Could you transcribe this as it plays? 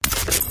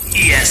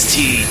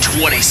ST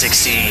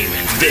 2016.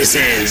 This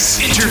is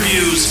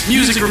interviews,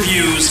 music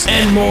reviews,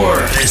 and more.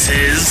 This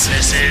is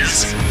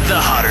The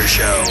Hotter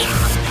Show.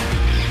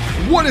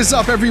 What is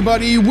up,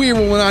 everybody? We're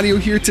Rolling Audio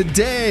here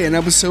today in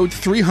episode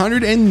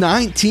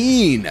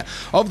 319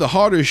 of The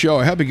Hotter Show.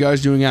 I hope you guys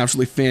are doing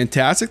absolutely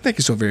fantastic. Thank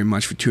you so very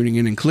much for tuning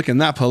in and clicking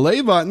that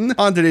play button.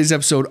 On today's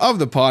episode of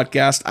the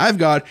podcast, I've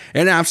got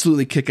an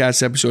absolutely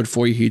kick-ass episode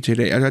for you here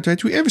today, as I try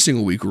to every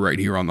single week right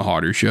here on The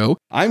Hotter Show.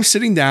 I'm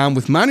sitting down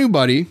with my new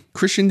buddy,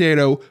 Christian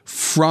Dotto,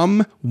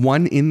 from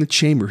One in the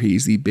Chamber.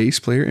 He's the bass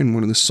player and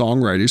one of the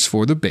songwriters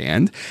for the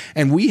band,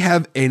 and we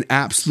have an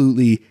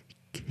absolutely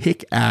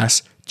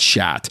kick-ass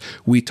chat.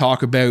 We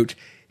talk about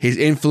his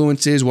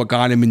influences, what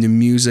got him into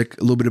music,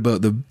 a little bit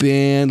about the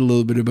band, a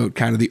little bit about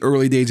kind of the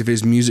early days of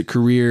his music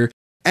career,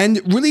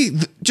 and really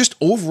just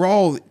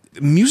overall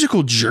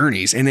musical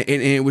journeys. And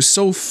it was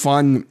so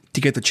fun to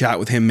get to chat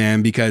with him,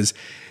 man, because,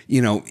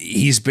 you know,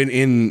 he's been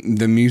in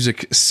the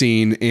music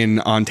scene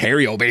in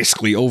Ontario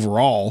basically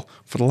overall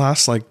for the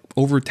last like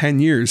over 10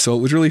 years. So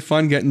it was really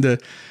fun getting to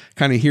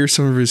kind of hear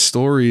some of his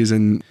stories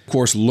and, of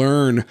course,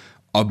 learn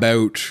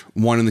about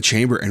One in the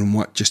Chamber and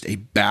what just a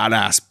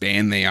badass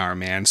band they are,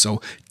 man.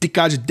 So you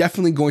guys are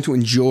definitely going to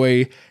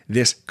enjoy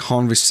this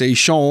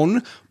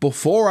conversation.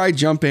 Before I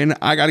jump in,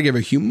 I got to give a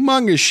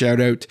humongous shout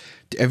out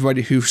to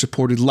everybody who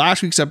supported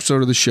last week's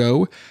episode of the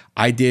show.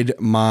 I did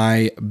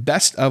my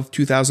best of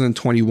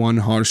 2021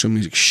 Hotter Show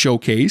Music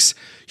Showcase.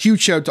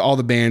 Huge shout out to all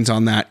the bands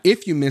on that.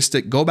 If you missed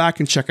it, go back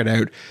and check it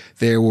out.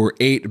 There were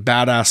 8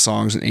 badass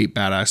songs and 8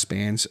 badass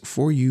bands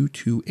for you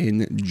to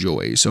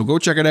enjoy. So go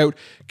check it out.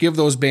 Give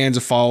those bands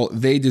a follow.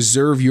 They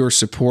deserve your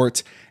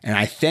support. And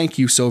I thank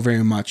you so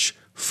very much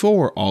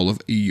for all of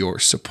your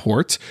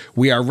support.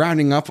 We are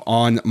rounding up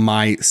on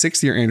my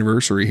 6th year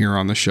anniversary here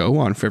on the show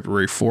on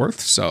February 4th.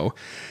 So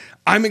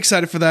I'm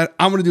excited for that.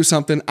 I'm going to do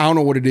something. I don't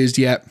know what it is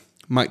yet.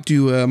 Might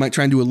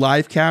try and do a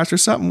live cast or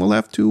something. We'll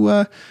have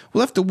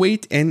to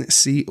wait and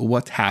see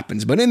what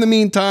happens. But in the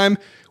meantime,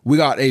 we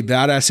got a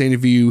badass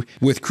interview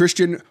with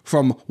Christian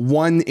from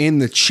One in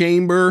the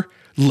Chamber.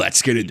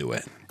 Let's get into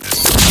it.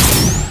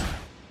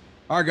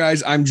 All right,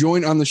 guys, I'm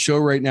joined on the show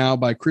right now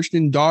by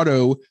Christian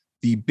Dotto,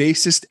 the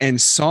bassist and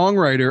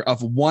songwriter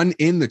of One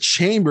in the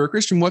Chamber.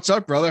 Christian, what's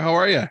up, brother? How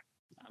are you?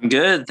 I'm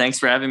good. Thanks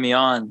for having me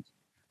on.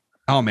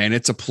 Oh, man,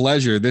 it's a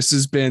pleasure. This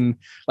has been,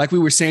 like we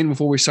were saying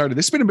before we started,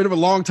 this has been a bit of a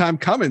long time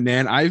coming,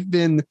 man. I've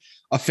been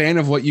a fan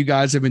of what you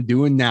guys have been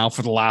doing now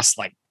for the last,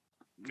 a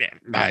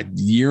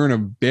year and a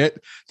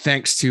bit.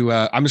 Thanks to,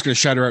 I'm just going to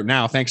shout her out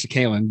now. Thanks to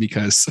Kaylin,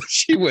 because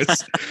she was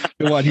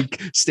the one who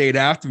stayed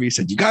after me,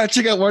 said, you got to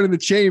check out One in the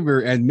Chamber.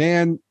 And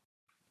man,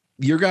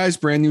 your guys'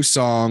 brand new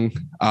song.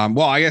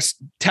 Well, I guess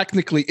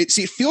technically it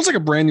feels like a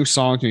brand new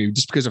song to me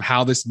just because of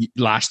how this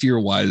last year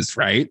was,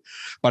 right?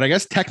 But I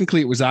guess technically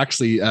it was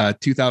actually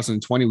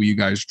 2020 where you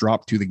guys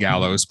dropped To the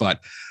Gallows. But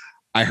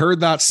I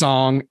heard that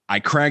song, I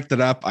cranked it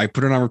up, I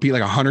put it on repeat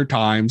like 100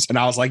 times, and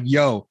I was like,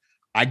 yo,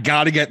 I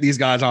got to get these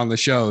guys on the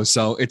show.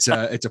 So it's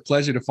a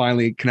pleasure to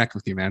finally connect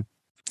with you, man.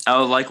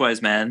 Oh,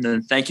 likewise, man.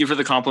 And thank you for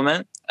the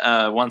compliment.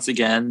 Once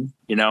again,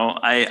 you know,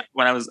 I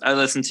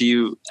listened to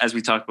you, as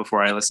we talked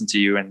before, I listened to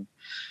you and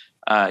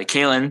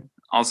Kaylin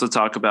also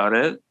talk about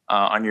it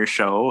on your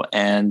show.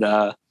 And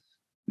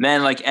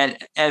man, like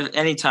at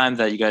any time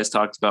that you guys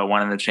talked about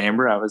One in the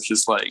Chamber, I was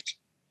just like,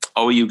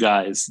 oh, you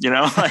guys, you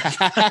know,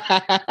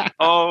 like,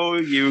 oh,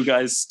 you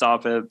guys,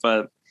 stop it.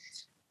 But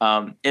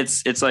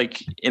it's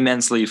like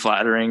immensely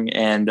flattering.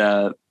 And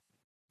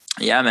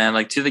yeah, man,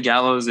 like To the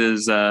Gallows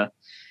is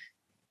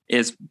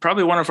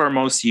probably one of our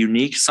most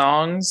unique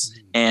songs,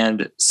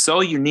 and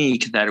so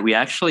unique that we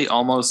actually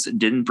almost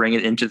didn't bring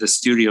it into the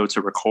studio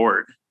to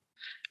record.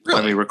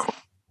 Really? When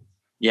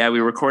we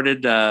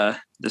recorded the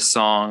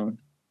song,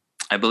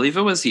 I believe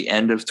it was the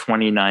end of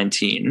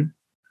 2019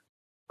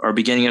 or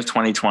beginning of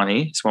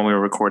 2020. It's when we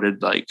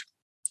recorded, like,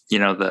 you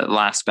know, the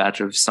last batch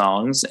of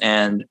songs.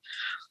 And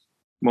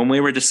when we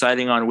were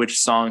deciding on which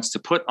songs to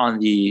put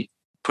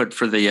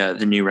for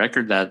the new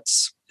record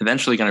that's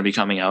eventually going to be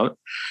coming out,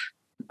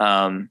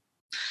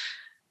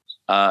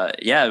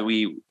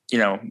 we, you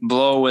know,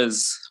 Blow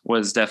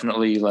was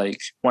definitely like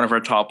one of our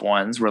top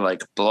ones. We're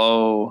like,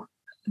 Blow,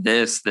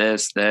 this,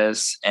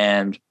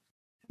 and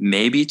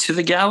maybe To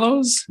the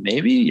Gallows,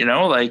 maybe, you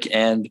know, like,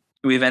 and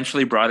we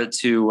eventually brought it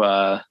to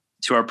our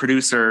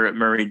producer,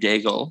 Murray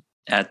Daigle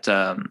at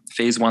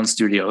Phase One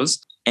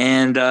Studios.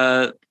 And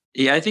I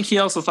think he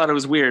also thought it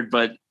was weird,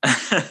 but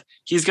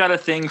he's got a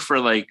thing for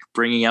like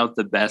bringing out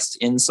the best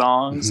in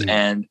songs. Mm-hmm.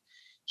 And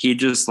he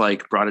just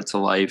like brought it to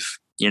life,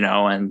 you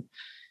know, and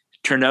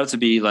turned out to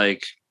be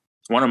like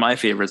one of my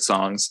favorite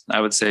songs,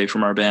 I would say,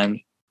 from our band.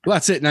 Well,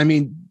 that's it. And I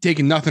mean,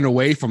 taking nothing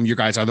away from your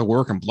guys' other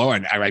work and Blow,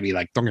 and I mean,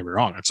 like, don't get me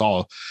wrong, it's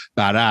all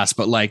badass.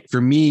 But like for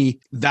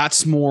me,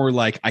 that's more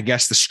like, I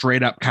guess, the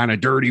straight up kind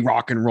of dirty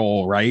rock and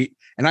roll, right?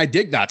 And I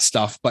dig that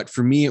stuff. But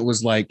for me, it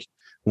was like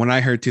when I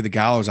heard To the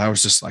Gallows, I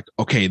was just like,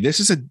 okay, this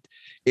is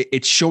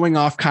it's showing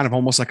off kind of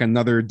almost like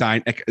another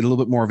a little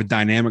bit more of a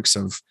dynamics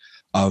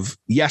of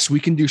yes, we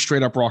can do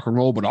straight up rock and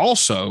roll, but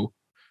also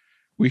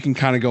we can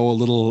kind of go a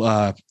little,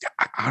 I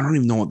don't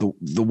even know what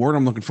the word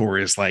I'm looking for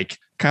is, like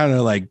kind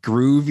of like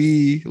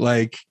groovy,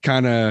 like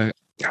kind of,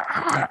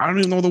 I don't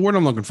even know what the word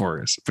I'm looking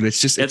for is, but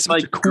it's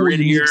like a cool, grittier,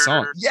 unique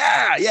song.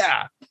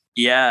 Yeah.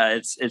 Yeah.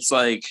 It's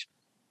like,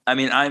 I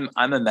mean, I'm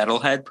a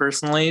metalhead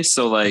personally.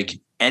 So like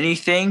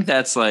anything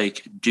that's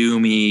like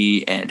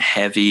doomy and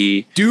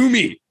heavy.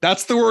 Doomy.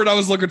 That's the word I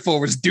was looking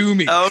for, was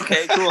doomy.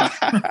 Okay,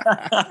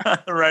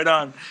 cool. Right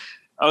on.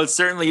 Oh, it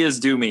certainly is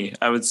doomy,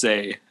 I would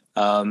say.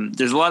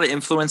 There's a lot of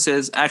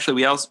influences.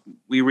 Actually,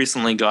 we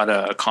recently got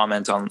a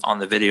comment on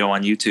the video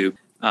on YouTube,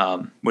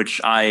 which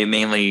I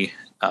mainly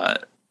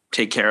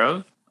take care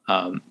of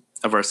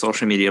our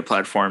social media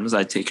platforms.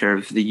 I take care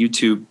of the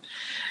YouTube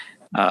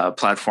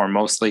platform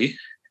mostly.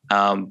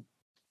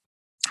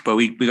 But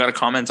we got a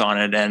comment on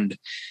it, and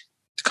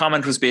the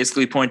comment was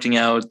basically pointing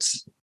out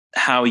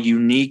how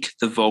unique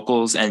the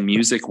vocals and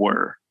music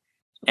were.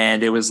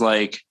 And it was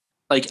like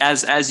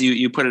as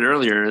you put it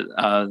earlier,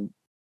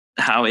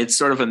 how it's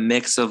sort of a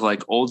mix of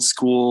like old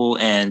school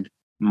and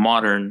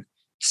modern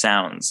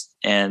sounds.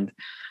 And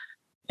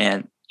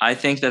I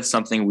think that's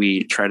something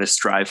we try to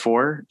strive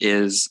for,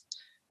 is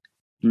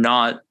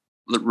not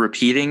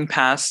repeating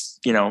past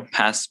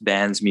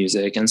bands'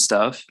 music and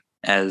stuff,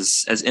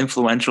 as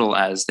influential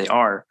as they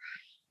are.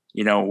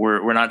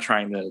 We're not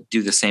trying to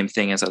do the same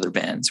thing as other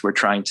bands. We're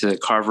trying to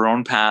carve our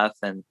own path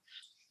and,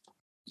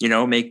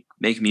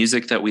 make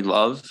music that we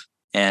love,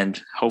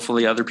 and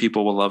hopefully other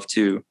people will love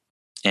too.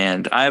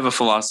 And I have a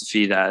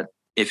philosophy that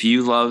if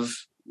you love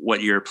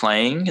what you're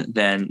playing,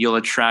 then you'll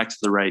attract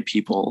the right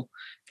people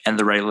and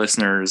the right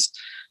listeners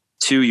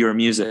to your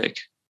music.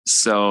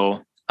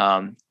 So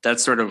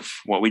that's sort of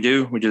what we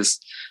do. We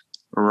just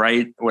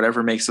write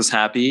whatever makes us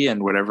happy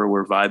and whatever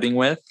we're vibing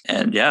with.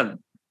 And yeah,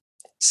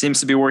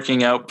 seems to be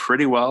working out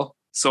pretty well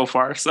so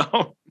far.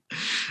 So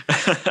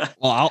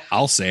well,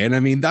 I'll say it. I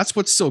mean, that's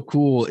what's so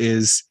cool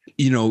is,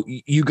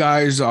 you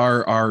guys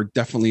are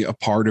definitely a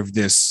part of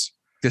this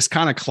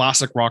kind of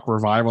classic rock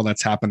revival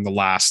that's happened the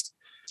last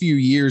few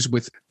years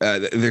with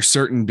there's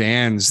certain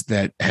bands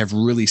that have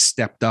really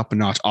stepped up a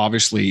notch.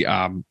 Obviously,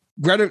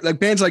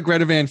 bands like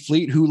Greta Van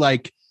Fleet, who,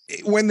 like,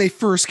 when they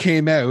first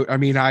came out, I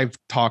mean, I've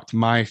talked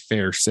my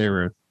fair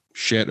share of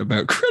shit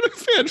about Greta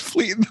Van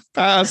Fleet in the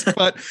past,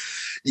 but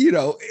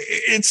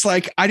it's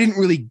like, I didn't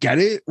really get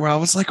it, where I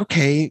was like,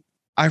 okay,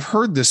 I've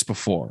heard this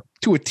before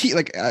to a T,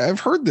 like I've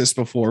heard this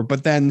before,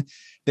 but then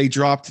they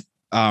dropped,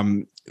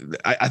 I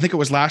think it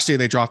was last year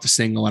they dropped a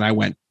single, and I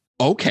went,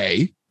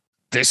 okay,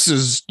 this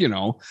is,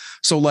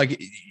 so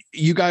like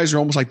you guys are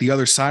almost like the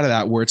other side of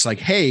that, where it's like,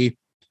 hey,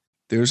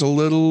 there's a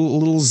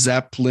little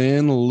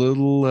Zeppelin, a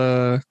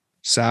little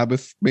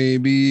Sabbath,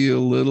 maybe a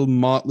little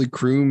Motley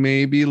Crue,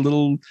 maybe a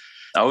little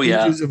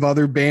of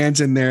other bands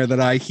in there that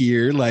I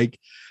hear, like,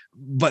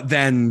 but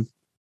then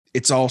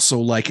it's also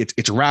like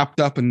it's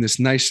wrapped up in this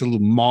nice little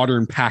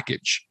modern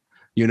package.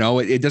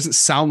 It doesn't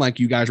sound like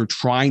you guys are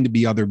trying to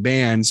be other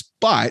bands,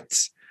 but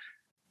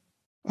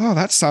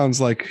that sounds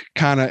like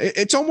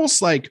it's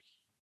almost like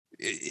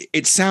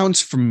it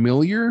sounds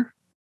familiar,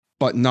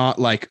 but not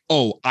like,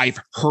 oh, I've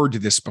heard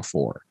this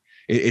before.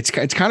 It's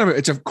kind of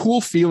it's a cool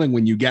feeling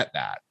when you get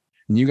that.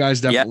 And you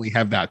guys definitely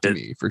have that to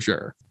me, for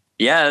sure.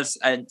 Yes.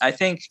 I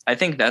think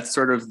that's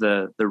sort of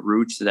the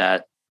route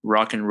that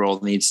rock and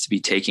roll needs to be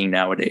taking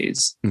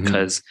nowadays,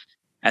 because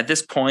at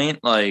this point,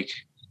 like,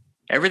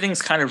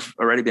 everything's kind of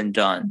already been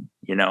done,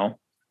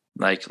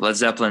 like Led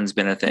Zeppelin's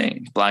been a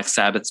thing. Black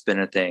Sabbath's been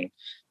a thing.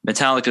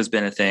 Metallica's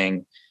been a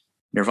thing.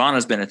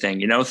 Nirvana's been a thing,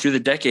 through the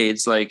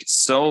decades. Like,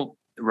 so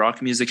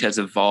rock music has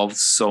evolved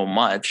so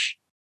much,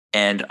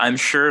 and I'm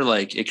sure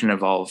like it can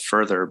evolve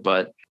further,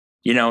 but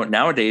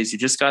nowadays you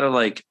just got to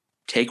like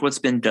take what's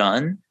been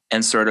done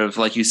and sort of,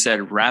 like you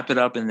said, wrap it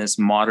up in this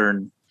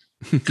modern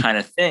kind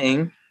of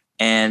thing.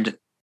 And,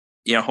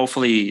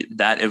 hopefully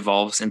that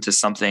evolves into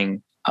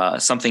something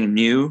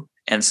new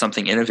and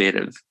something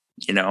innovative,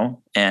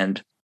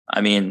 and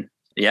I mean,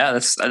 yeah,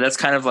 that's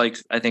kind of like,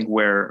 I think,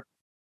 where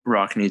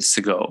rock needs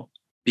to go,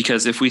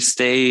 because if we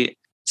stay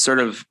sort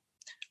of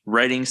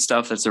writing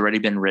stuff that's already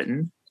been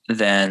written,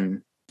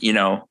 then,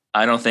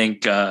 I don't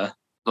think,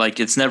 like,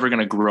 it's never going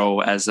to grow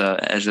as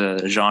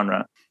a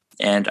genre.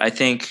 And I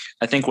think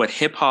what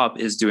hip hop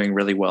is doing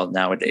really well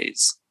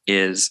nowadays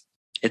is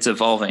it's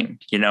evolving,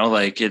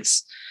 like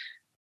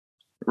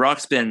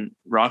rock's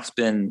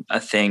been a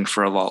thing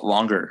for a lot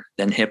longer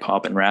than hip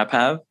hop and rap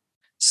have.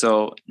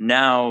 So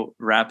now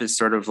rap is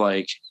sort of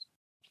like,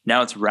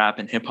 now it's rap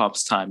and hip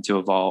hop's time to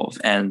evolve,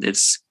 and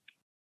it's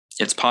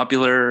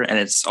popular and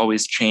it's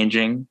always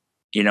changing.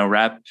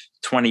 Rap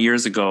 20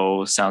 years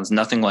ago sounds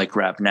nothing like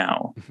rap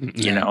now,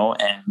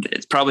 and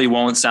it probably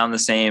won't sound the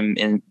same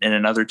in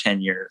another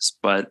 10 years,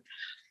 but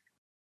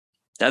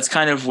that's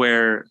kind of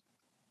where,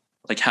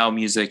 like, how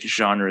music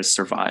genres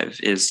survive,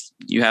 is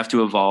you have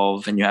to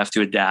evolve and you have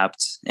to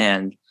adapt.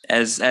 And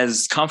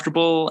as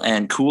comfortable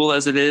and cool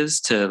as it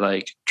is to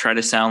like try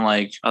to sound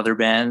like other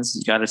bands,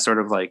 you got to sort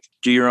of like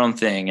do your own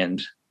thing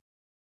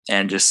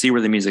and just see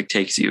where the music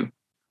takes you.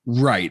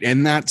 Right.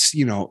 And that's,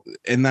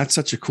 and that's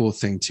such a cool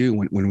thing too.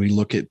 When we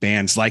look at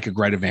bands like a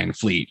Greta Van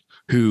Fleet,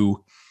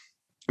 who,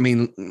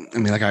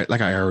 like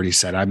I already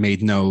said, I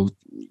made no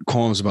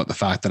qualms about the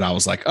fact that I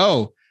was like,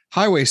 oh,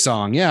 Highway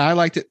Song. Yeah. I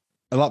liked it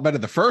a lot better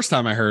the first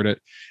time I heard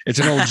it. It's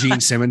an old Gene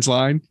Simmons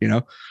line,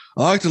 I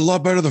liked it a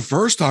lot better the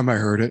first time I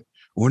heard it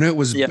when it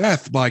was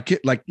Beth by Kid.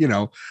 I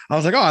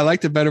was like, oh, I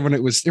liked it better when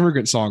it was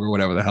Immigrant Song or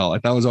whatever the hell.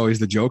 Like that was always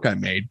the joke I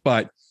made.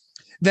 But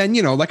then,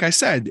 like I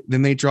said,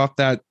 then they dropped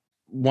that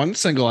one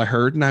single I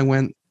heard and I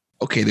went,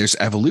 okay, there's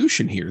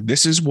evolution here.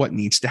 This is what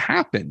needs to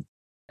happen.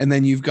 And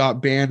then you've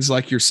got bands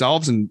like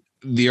yourselves and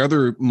the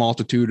other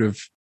multitude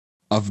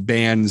of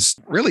bands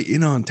really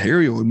in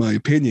Ontario, in my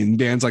opinion,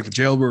 bands like the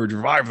Jailbirds,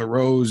 Revive the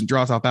Rose, and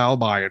Drop Top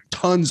Alibi, and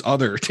tons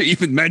other to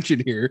even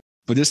mention here.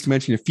 But just to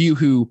mention a few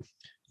who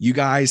you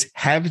guys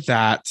have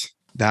that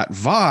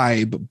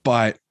vibe,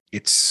 but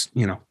it's,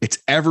 it's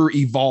ever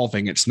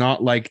evolving. It's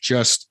not like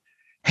just,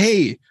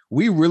 hey,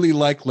 we really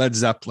like Led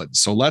Zeppelin,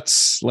 so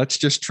let's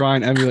just try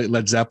and emulate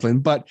Led Zeppelin.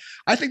 But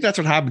I think that's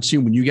what happens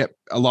too when you get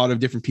a lot of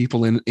different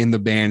people in the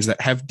bands that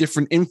have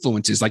different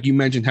influences. Like you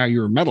mentioned how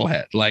you're a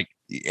metalhead,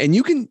 and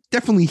you can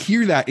definitely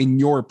hear that in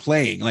your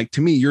playing. Like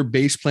to me, your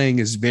bass playing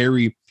is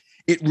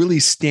it really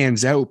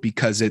stands out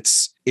because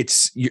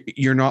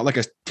you're not like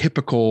a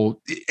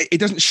typical.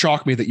 It doesn't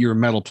shock me that you're a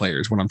metal player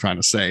is what I'm trying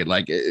to say.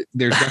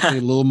 There's definitely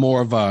a little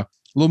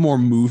more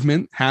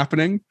movement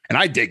happening. And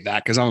I dig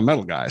that because I'm a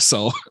metal guy.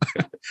 So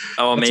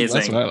oh, amazing.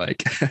 That's what I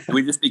like.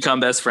 We just become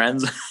best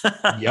friends.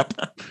 Yep.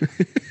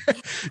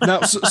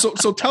 Now,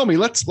 so tell me,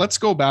 let's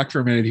go back for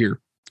a minute here,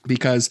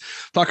 because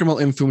talking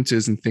about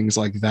influences and things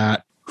like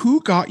that,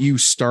 who got you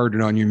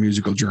started on your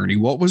musical journey?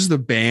 What was the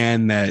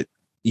band that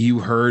you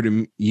heard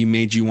and you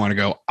made you want to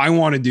go, I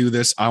want to do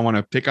this. I want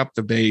to pick up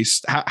the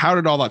bass. How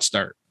did all that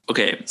start?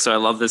 Okay. So I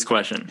love this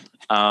question.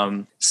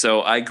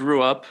 So I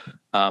grew up,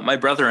 my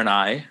brother and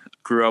I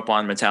grew up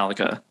on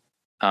Metallica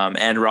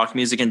and rock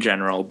music in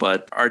general,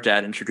 but our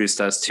dad introduced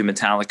us to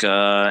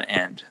Metallica,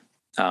 and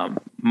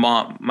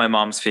my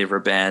mom's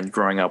favorite band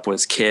growing up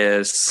was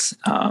Kiss,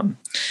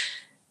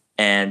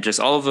 and just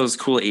all of those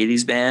cool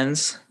 80s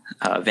bands,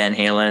 Van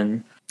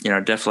Halen,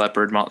 Def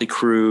Leppard, Motley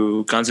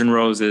Crue, Guns N'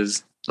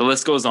 Roses, the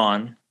list goes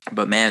on.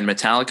 But man,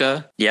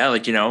 Metallica,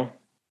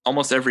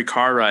 almost every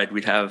car ride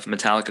we'd have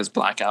Metallica's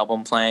Black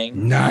Album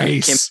playing.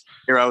 Nice.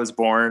 Here I was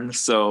born,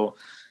 so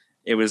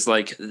it was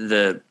like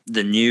the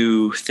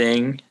new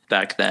thing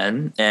back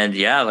then. And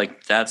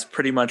that's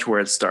pretty much where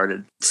it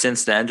started.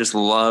 Since then, just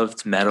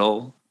loved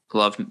metal,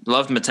 loved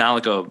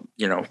Metallica,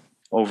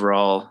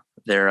 overall.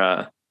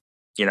 They're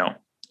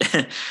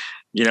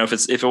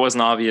if it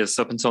wasn't obvious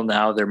up until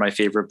now, they're my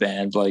favorite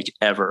band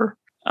ever.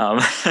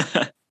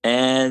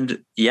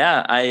 And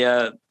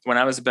when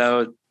I was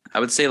about, I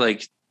would say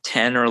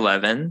 10 or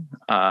 11,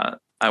 I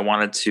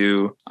watched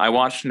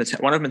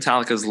one of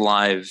Metallica's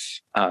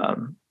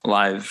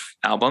live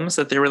albums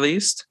that they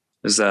released.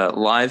 It was a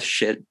Live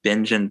Shit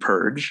Binge and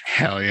Purge.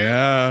 Hell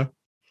yeah.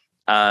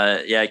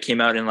 It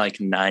came out in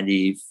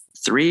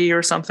 93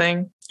 or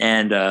something.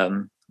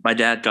 And my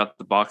dad got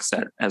the box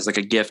set as a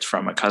gift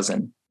from a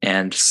cousin.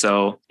 And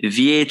so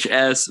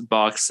VHS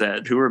box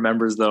set, who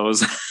remembers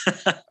those?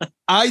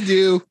 I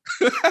do.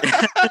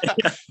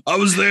 I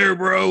was there,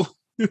 bro.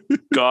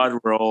 God,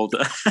 we're old.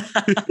 I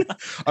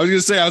was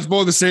gonna say I was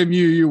born the same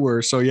year you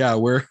were, so yeah,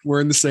 we're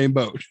in the same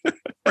boat.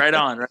 Right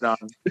on.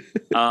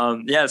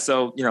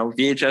 So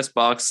VHS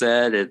box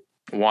set. I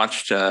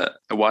watched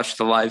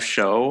the live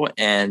show,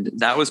 and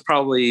that was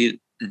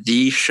probably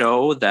the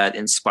show that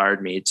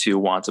inspired me to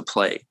want to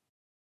play.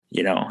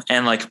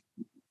 And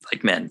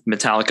man,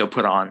 Metallica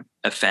put on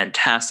a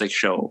fantastic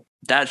show.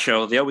 That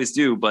show, they always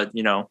do, but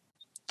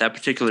that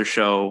particular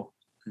show,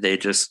 they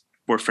just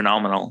were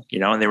phenomenal,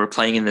 and they were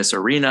playing in this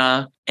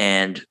arena,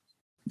 and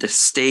the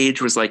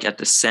stage was at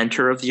the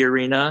center of the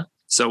arena.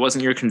 So it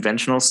wasn't your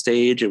conventional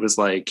stage. It was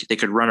they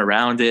could run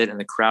around it, and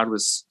the crowd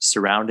was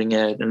surrounding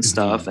it and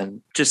stuff,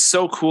 and just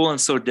so cool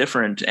and so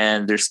different.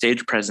 And their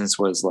stage presence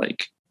was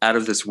out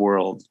of this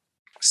world.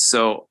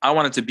 So I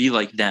wanted to be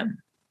like them.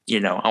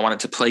 I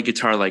wanted to play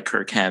guitar like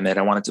Kirk Hammett.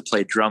 I wanted to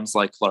play drums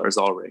like Lars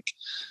Ulrich,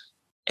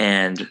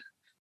 and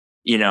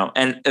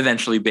and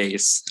eventually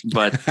bass.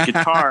 But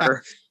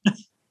guitar,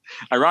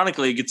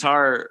 ironically,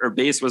 guitar or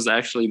bass was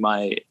actually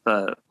my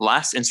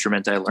last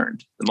instrument I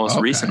learned. The most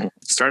recent one.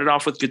 Started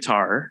off with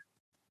guitar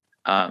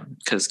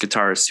because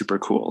guitar is super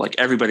cool.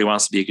 Everybody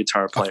wants to be a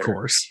guitar player, of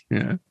course.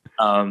 Yeah.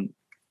 And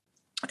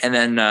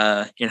then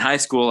in high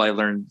school, I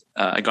learned.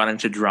 I got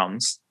into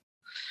drums.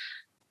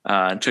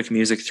 Took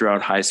music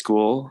throughout high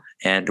school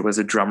and was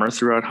a drummer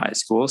throughout high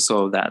school.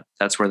 So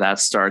that's where that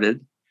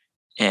started.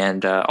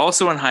 And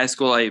also in high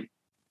school, I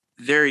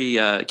very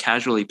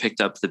casually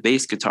picked up the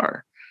bass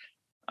guitar,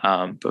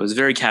 but was a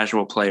very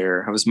casual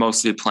player. I was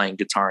mostly playing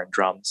guitar and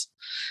drums.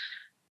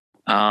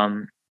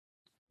 But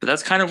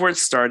that's kind of where it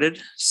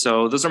started.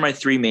 So those are my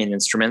three main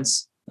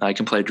instruments. I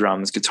can play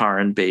drums, guitar,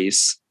 and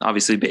bass.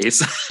 Obviously,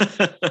 bass.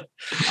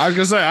 I was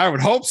gonna say, I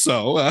would hope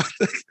so.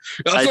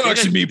 That's not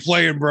actually me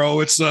playing, bro.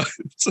 It's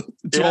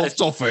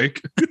all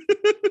fake.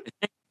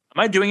 Am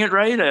I doing it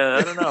right?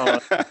 I don't know.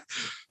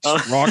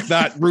 Just rock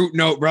that root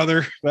note,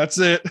 brother. That's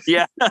it.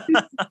 Yeah.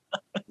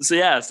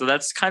 So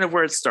that's kind of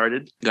where it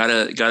started.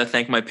 Gotta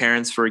thank my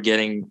parents for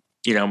getting,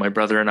 my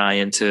brother and I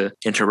into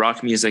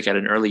rock music at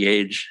an early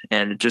age,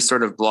 and it just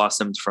sort of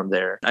blossomed from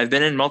there. I've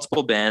been in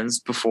multiple bands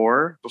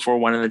before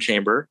One in the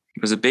Chamber.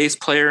 I was a bass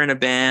player in a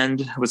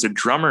band, was a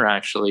drummer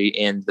actually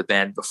in the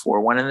band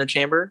before One in the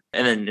Chamber.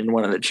 And then in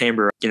One in the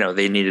Chamber,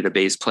 they needed a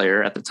bass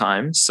player at the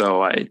time.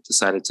 So I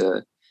decided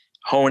to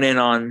hone in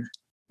on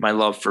my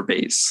love for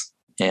bass,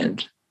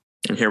 and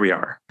here we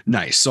are.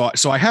 Nice.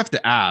 So I have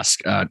to ask,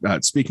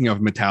 speaking of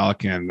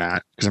Metallica and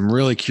that, because I'm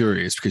really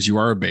curious, because you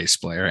are a bass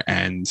player,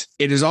 and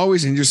it is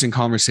always an interesting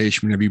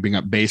conversation whenever you bring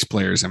up bass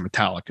players and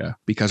Metallica,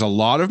 because a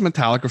lot of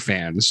Metallica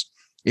fans,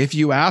 if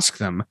you ask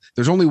them,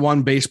 there's only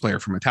one bass player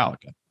for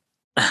Metallica,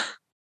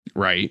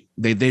 right?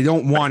 They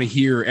don't want to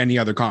hear any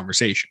other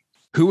conversation.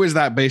 Who is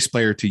that bass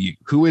player to you?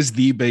 Who is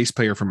the bass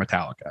player for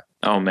Metallica?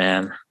 Oh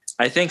man,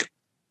 I think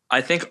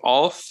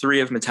all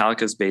three of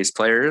Metallica's bass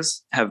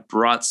players have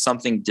brought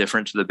something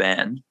different to the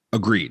band.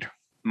 Agreed.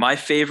 My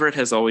favorite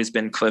has always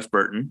been Cliff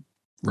Burton.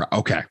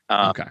 Okay.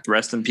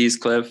 Rest in peace,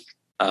 Cliff.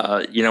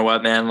 You know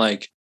what, man?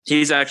 Like,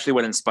 he's actually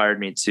what inspired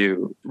me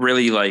to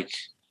really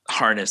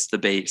harness the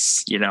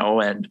bass,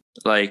 and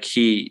like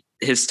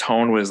his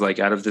tone was like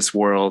out of this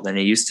world. And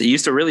he used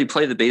to really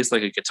play the bass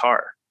like a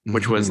guitar,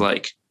 which was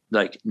like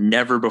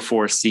never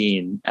before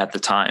seen at the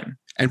time.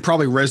 And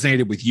probably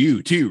resonated with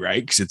you too,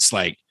 right? Because it's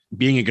like,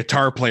 being a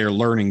guitar player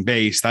learning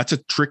bass, those are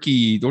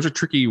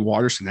tricky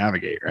waters to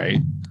navigate, right?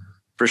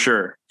 For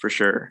sure.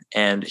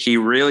 And he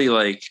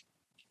really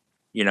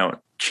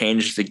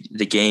changed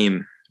the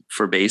game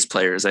for bass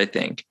players, I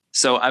think.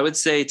 So I would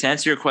say, to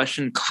answer your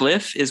question,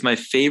 Cliff is my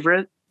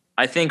favorite.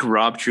 I think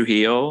Rob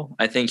Trujillo,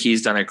 I think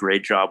he's done a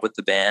great job with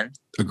the band.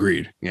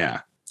 Agreed.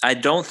 Yeah. I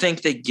don't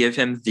think they give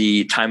him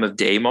the time of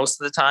day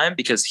most of the time,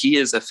 because he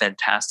is a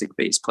fantastic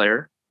bass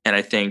player. And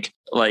I think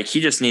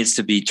he just needs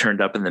to be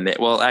turned up in the mix.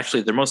 Well,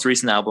 actually, their most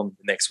recent album,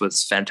 The Mix,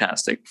 was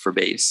fantastic for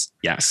bass.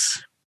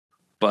 Yes.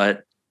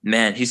 But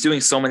man, he's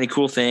doing so many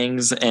cool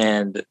things,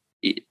 and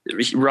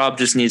Rob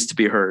just needs to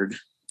be heard.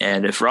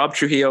 And if Rob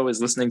Trujillo is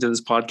listening to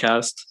this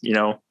podcast,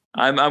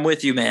 I'm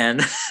with you,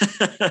 man.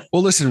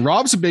 Well, listen,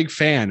 Rob's a big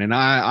fan, and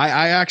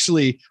I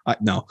actually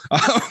no,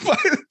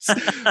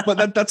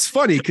 but that's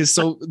funny, because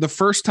so the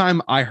first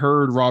time I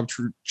heard Rob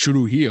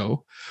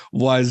Trujillo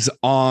was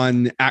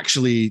on,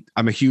 actually,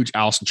 I'm a huge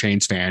Alice in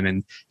Chains fan,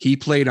 and he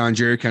played on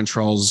Jerry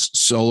Cantrell's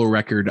solo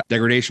record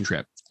Degradation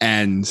Trip,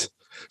 and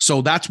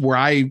so that's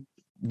where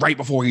right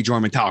before he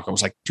joined Metallica, it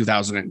was like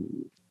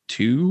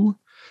 2002,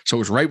 so it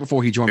was right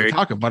before he joined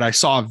Metallica. But I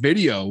saw a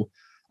video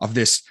of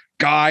this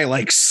guy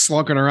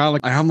slunking around,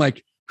 and I'm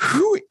like,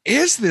 who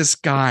is this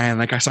guy?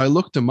 And I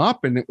looked him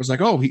up, and it was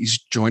like, oh, he's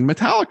joined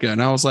Metallica.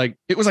 And I was like,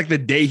 it was like the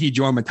day he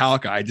joined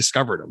Metallica, I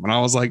discovered him, and I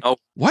was like, oh,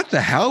 what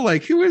the hell?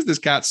 Who is this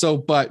cat? So,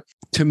 but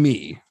to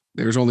me,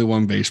 there's only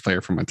one bass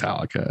player from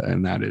Metallica,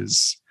 and that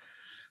is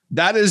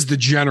the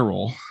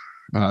general,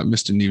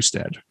 Mr.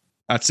 Newsted.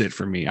 That's it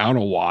for me. I don't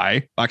know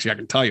why. Actually, I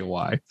can tell you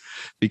why,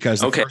 because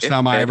the first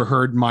time I ever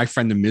heard My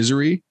Friend of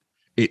Misery,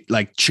 it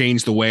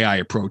changed the way I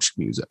approached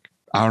music.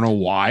 I don't know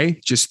why.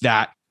 Just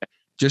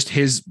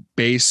his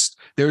bass.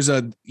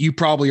 You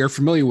probably are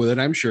familiar with it,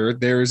 I'm sure.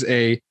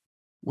 It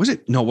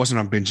wasn't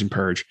on Binge and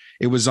Purge.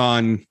 It was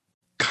on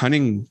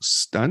Cunning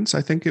Stunts,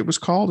 I think it was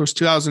called. It was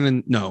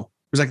it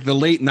was the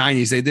late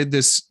 90s. They did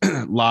this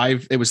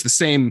live. It was the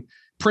same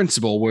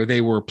principle where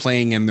they were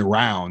playing in the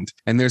round.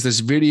 And there's this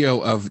video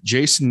of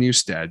Jason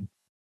Newsted,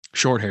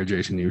 short hair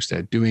Jason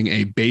Newsted, doing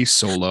a bass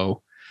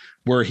solo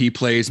where he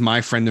plays My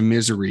Friend of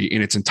Misery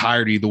in its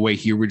entirety the way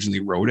he originally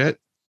wrote it.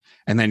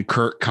 And then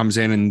Kurt comes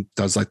in and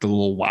does the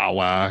little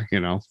wah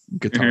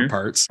guitar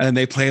parts. And then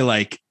they play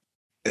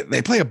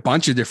a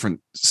bunch of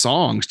different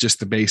songs, just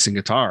the bass and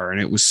guitar. And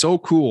it was so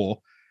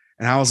cool.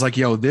 And I was like,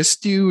 yo, this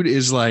dude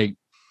is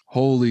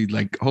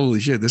holy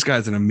shit, this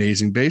guy's an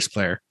amazing bass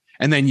player.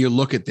 And then you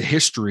look at the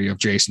history of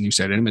Jason, you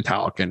said, in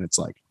Metallica, and it's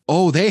like,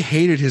 oh, they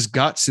hated his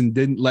guts and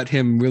didn't let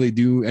him really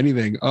do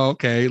anything. Oh,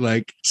 okay.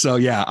 So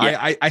yeah.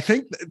 I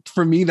think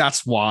for me,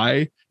 that's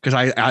why, because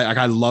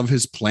I love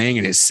his playing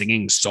and his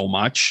singing so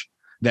much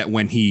that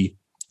when he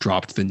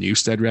dropped the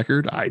Newsted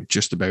record, I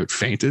just about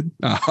fainted.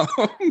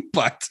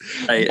 But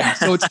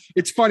so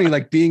it's funny,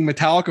 being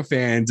Metallica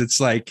fans, it's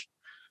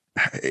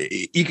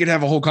you could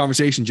have a whole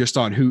conversation just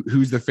on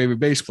who's the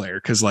favorite bass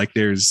player,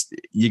 because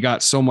you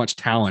got so much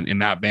talent in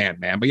that band,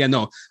 man. But yeah,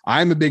 no,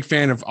 I'm a big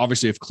fan of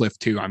Cliff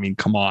too. I mean,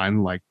 come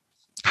on,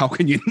 how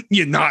can you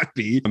not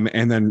be?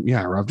 And then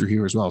Rob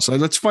Trujillo as well. So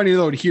that's funny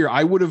though to hear.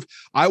 I would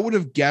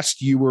have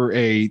guessed you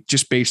were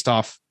just based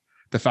off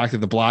the fact that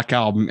the Black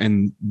Album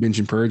and Binge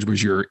and Purge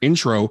was your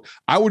intro.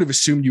 I would have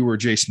assumed you were a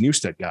Jason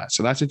Newsted guy.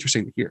 So that's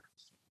interesting to hear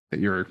that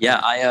you're.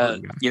 Yeah,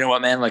 you know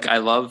what, man? I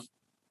love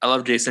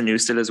Jason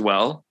Newsted as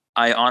well.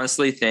 I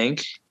honestly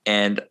think,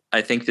 and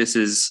I think this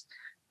is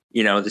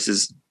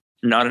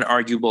not an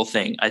arguable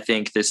thing. I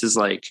think this is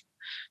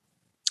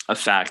a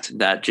fact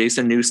that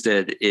Jason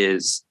Newsted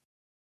is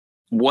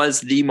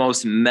was the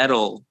most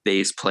metal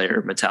bass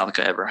player Metallica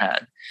ever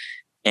had.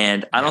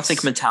 And I don't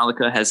think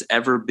Metallica has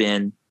ever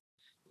been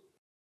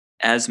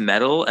as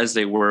metal as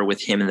they were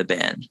with him in the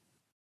band.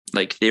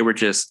 Like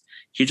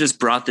he just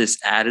brought this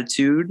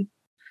attitude.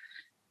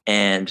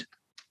 And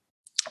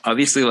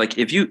obviously, like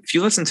if you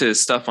listen to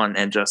his stuff on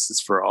And Justice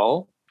for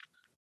All,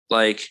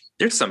 like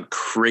there's some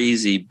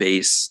crazy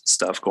bass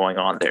stuff going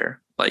on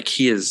there. Like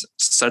he is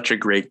such a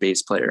great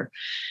bass player.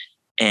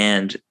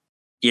 And,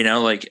 you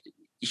know, like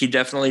he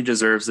definitely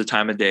deserves the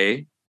time of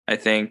day. I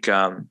think,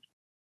 I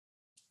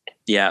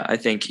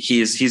think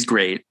he's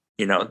great.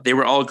 You know, they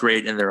were all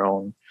great in their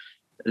own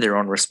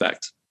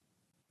respect,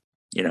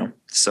 you know?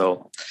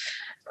 So,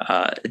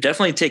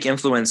 definitely take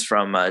influence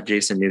from,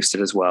 Jason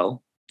Newsted as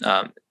well.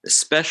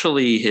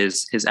 Especially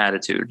his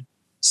attitude.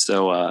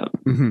 So,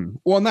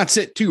 well, and that's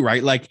it too,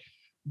 right? Like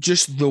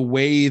just the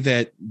way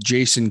that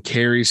Jason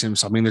carries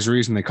himself. I mean, there's a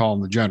reason they call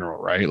him the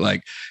general, right?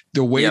 Like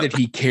the way that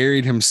he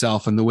carried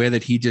himself and the way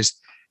that he just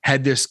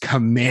had this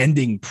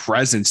commanding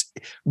presence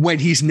when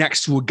he's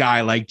next to a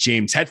guy like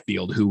James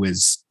Hetfield, who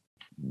is,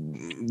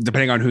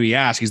 depending on who you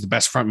ask, he's the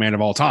best front man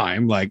of all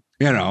time. Like,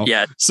 you know,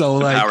 so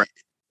like,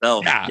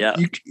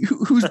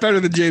 who's better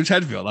than James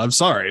Hetfield? I'm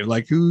sorry.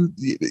 Like you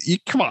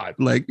come on,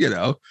 like, you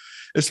know,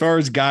 as far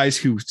as guys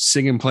who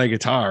sing and play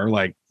guitar,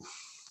 like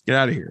get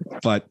out of here.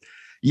 But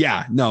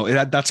yeah, no,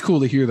 that's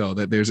cool to hear though,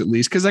 that there's at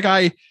least, cause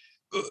like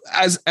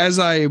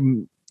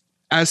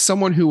as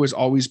someone who has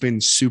always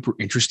been super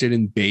interested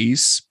in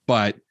bass,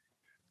 but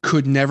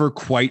could never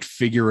quite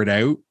figure it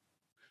out.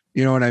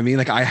 You know what I mean?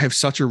 Like I have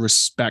such a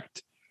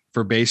respect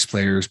for bass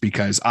players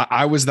because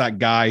I was that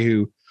guy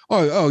who,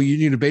 oh, you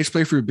need a bass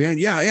player for your band?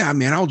 Yeah,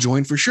 man, I'll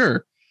join for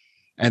sure.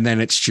 And then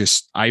it's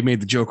just, I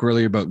made the joke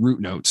earlier about root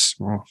notes.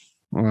 Well,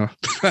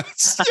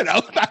 that's, you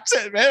know, that's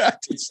it, man.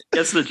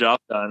 Gets the job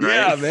done, right?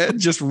 Yeah, man.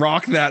 Just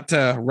rock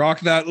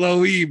that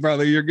low E,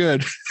 brother. You're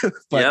good.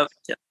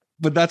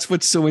 But that's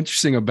what's so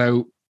interesting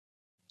about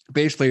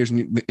bass players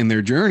in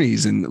their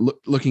journeys and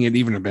looking at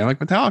even a band like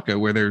Metallica,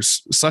 where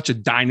there's such a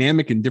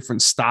dynamic and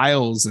different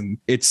styles. And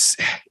it's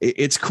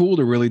cool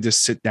to really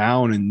just sit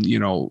down and, you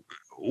know,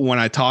 when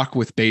I talk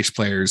with bass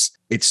players,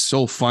 it's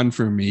so fun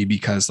for me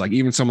because like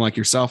even someone like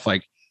yourself,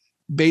 like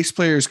bass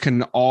players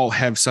can all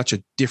have such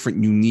a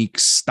different, unique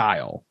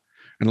style.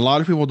 And a lot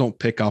of people don't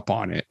pick up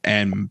on it.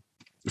 And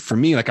for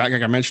me, like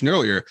I mentioned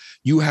earlier,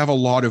 you have a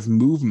lot of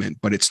movement,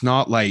 but it's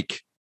not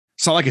like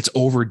it's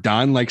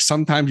overdone. Like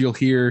sometimes you'll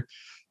hear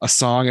a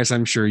song, as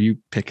I'm sure you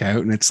pick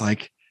out, and it's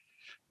like,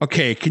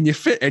 okay, can you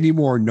fit any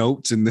more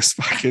notes in this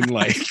fucking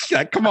like,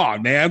 come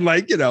on, man.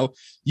 Like, you know,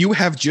 you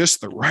have just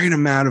the right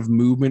amount of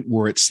movement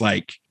where it's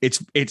like,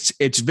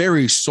 it's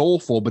very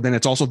soulful, but then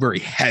it's also very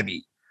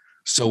heavy.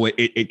 So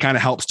it kind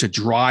of helps to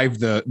drive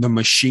the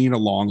machine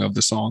along of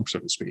the song, so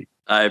to speak.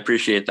 I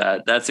appreciate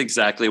that. That's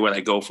exactly what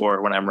I go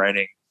for when I'm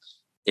writing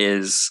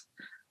is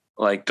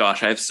like,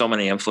 gosh, I have so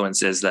many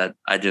influences that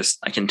I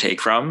can take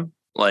from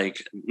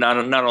like, not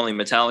only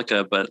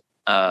Metallica, but,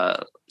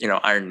 you know,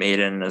 Iron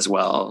Maiden as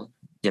well.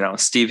 You know,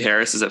 Steve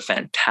Harris is a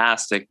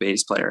fantastic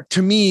bass player.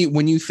 To me,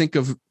 when you think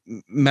of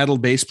metal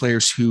bass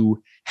players who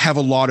have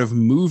a lot of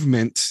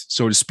movement,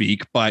 so to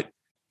speak, but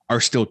are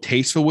still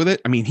tasteful with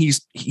it, I mean,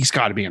 he's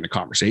got to be in the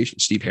conversation.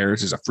 Steve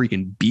Harris is a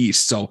freaking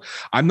beast. So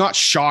I'm not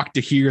shocked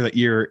to hear that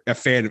you're a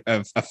fan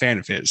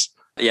of his.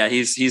 Yeah,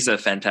 he's a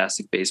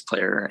fantastic bass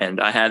player.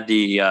 And I had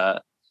I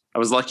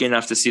was lucky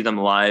enough to see them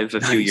live a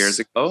few years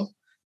ago.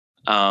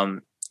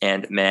 And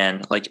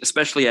man, like,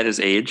 especially at his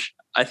age,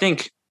 I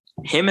think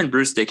him and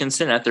Bruce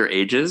Dickinson at their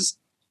ages,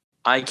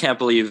 I can't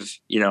believe,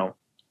 you know,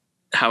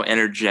 how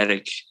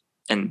energetic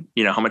and,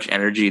 you know, how much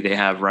energy they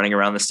have running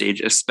around the stage,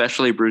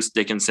 especially Bruce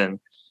Dickinson.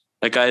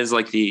 That guy is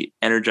like the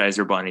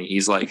Energizer Bunny.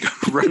 He's like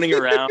running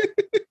around,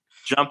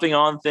 jumping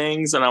on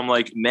things. And I'm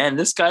like, man,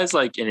 this guy's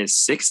like in his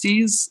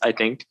 60s, I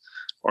think,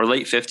 or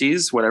late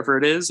 50s, whatever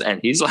it is. And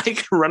he's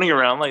like running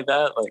around like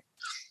that. Like,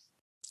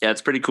 yeah,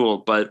 it's pretty cool.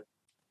 But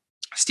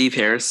Steve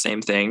Harris,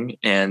 same thing.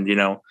 And, you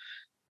know,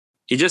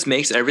 he just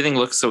makes everything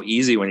look so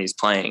easy when he's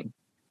playing.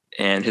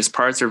 And his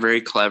parts are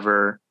very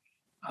clever.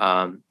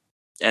 And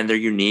they're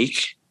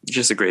unique.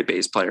 Just a great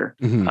bass player.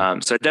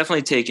 Mm-hmm. So I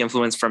definitely take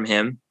influence from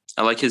him.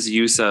 I like his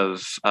use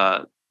of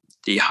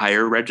the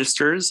higher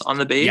registers on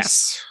the bass.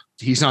 Yes.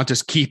 He's not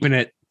just keeping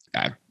it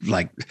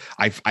like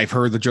I've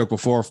heard the joke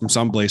before from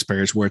some bass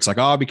players where it's like,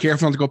 oh, be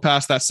careful not to go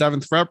past that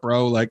 7th fret,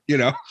 bro. Like, you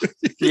know.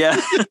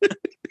 Yeah.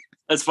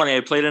 That's funny.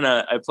 I played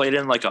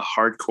in like a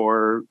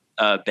hardcore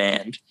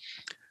band.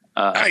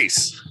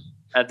 Nice.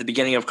 At the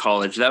beginning of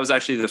college. That was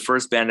actually the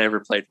first band I ever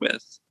played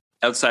with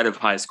outside of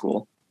high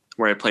school,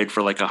 where I played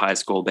for like a high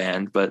school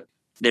band, but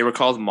they were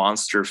called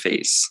Monster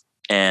Face.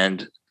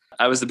 And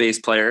I was the bass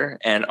player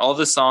and all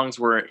the songs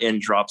were in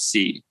drop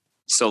C.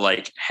 So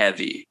like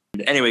heavy.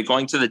 Anyway,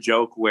 going to the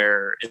joke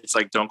where it's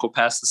like, don't go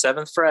past the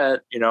 7th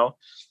fret, you know?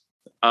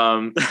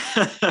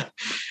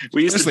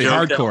 We used to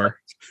joke hardcore.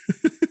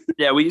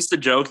 Yeah, we used to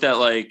joke that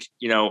like,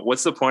 you know,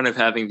 what's the point of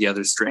having the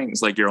other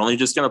strings? Like, you're only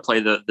just going to play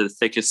the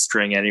thickest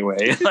string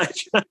anyway. Like,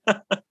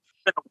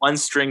 been a one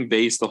string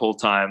bass the whole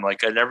time.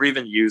 Like I never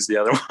even used the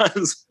other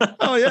ones.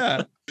 Oh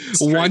yeah.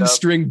 One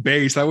string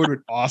bass. That would have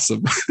been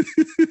awesome.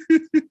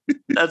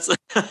 That's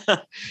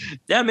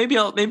yeah, maybe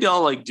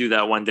I'll like do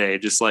that one day.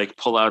 Just like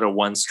pull out a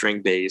one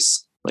string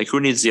bass. Like who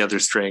needs the other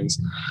strings?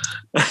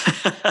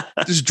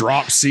 Just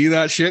drop C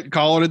that shit and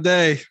call it a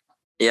day.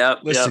 Yeah.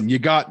 Listen, you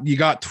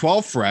got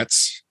 12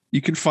 frets.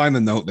 You can find the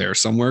note there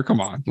somewhere.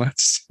 Come on.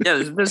 Let's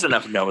Yeah, there's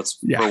enough notes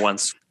for one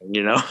string,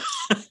 you know?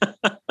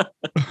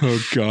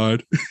 Oh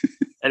God.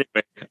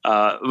 Anyway,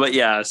 but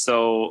yeah,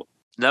 so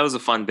that was a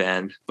fun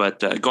band.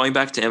 But going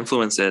back to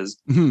influences,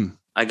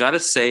 I gotta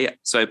say,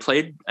 so I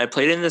played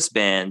in this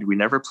band. We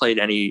never played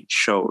any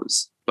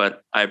shows,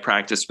 but I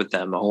practiced with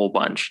them a whole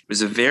bunch. It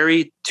was a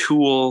very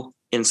Tool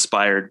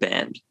inspired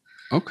band.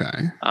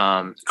 Okay.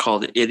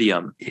 Called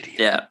Idiom.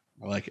 Yeah.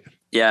 I like it.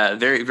 Yeah,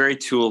 very, very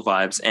Tool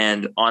vibes.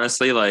 And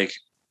honestly, like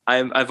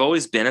I've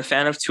always been a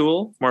fan of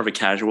Tool, more of a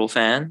casual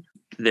fan.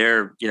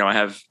 I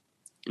have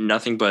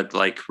nothing but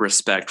like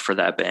respect for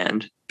that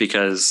band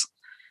because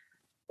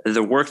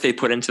the work they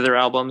put into their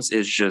albums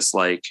is just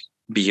like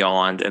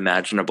beyond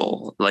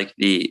imaginable. Like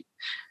the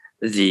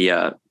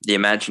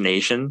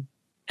imagination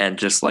and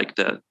just like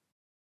the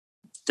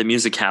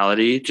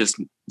musicality, just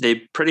they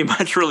pretty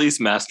much release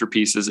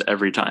masterpieces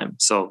every time.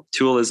 So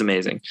Tool is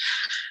amazing.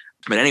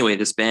 But anyway,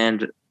 this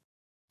band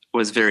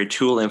was very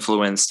Tool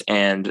influenced,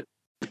 and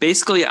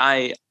basically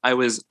I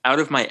was out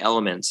of my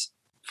element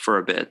for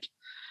a bit.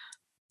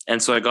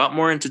 And so I got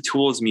more into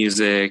Tool's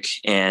music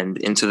and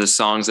into the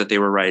songs that they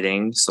were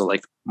writing. So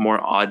like more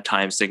odd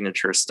time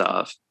signature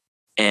stuff,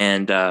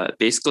 and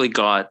basically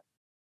got,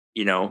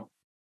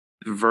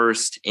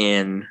 versed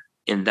in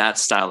that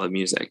style of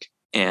music.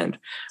 And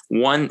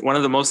one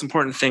of the most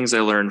important things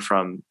I learned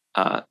from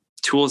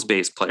Tool's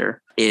bass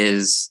player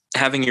is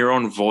having your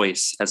own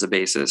voice as a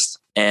bassist.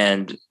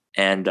 And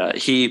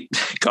he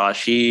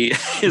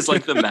is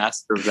like the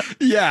master of that.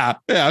 Yeah.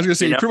 I was gonna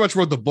say, he pretty much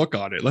wrote the book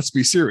on it. Let's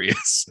be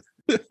serious.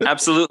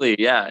 Absolutely.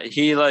 Yeah.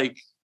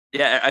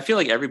 I feel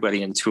like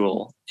everybody in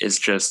Tool is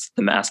just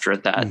the master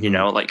at that,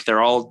 like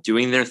they're all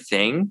doing their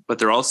thing, but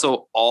they're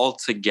also all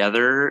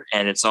together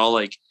and it's all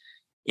like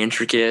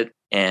intricate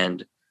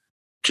and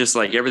just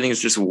like everything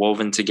is just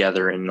woven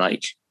together in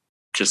like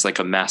just like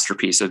a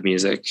masterpiece of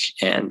music.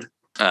 And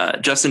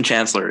Justin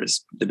Chancellor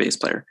is the bass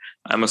player.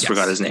 I almost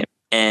forgot his name.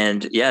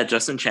 And yeah,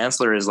 Justin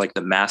Chancellor is like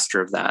the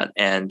master of that.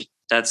 And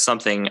that's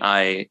something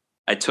I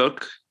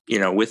took,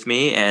 with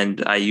me,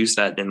 and I use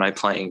that in my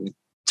playing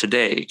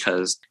today,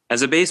 because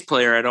as a bass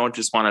player, I don't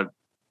just want to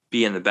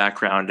be in the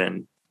background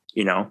and,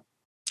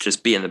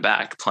 just be in the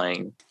back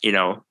playing,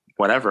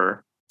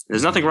 whatever.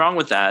 There's nothing wrong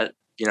with that.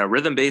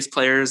 Rhythm bass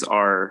players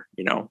are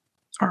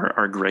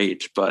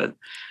great, but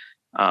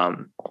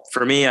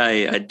for me,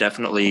 I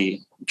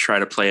definitely try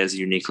to play as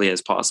uniquely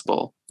as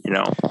possible, and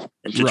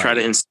to try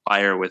to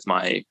inspire with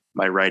my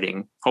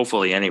writing,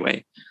 hopefully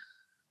anyway.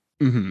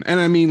 Mm-hmm. And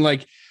I mean,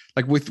 like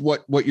with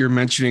what you're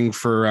mentioning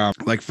for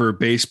for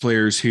bass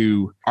players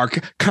who are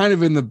kind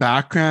of in the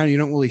background, you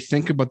don't really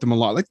think about them a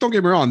lot. Like, don't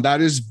get me wrong,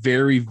 that is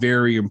very,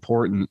 very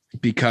important,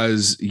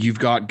 because you've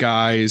got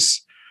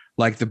guys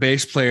like the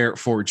bass player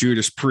for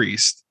Judas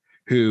Priest,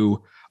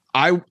 who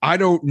I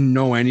don't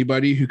know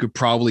anybody who could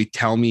probably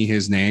tell me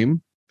his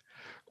name,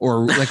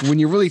 or like when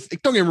you really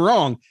don't get me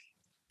wrong,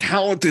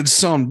 talented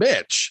son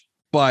bitch.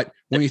 But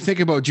when you think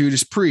about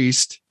Judas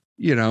Priest,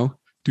 that's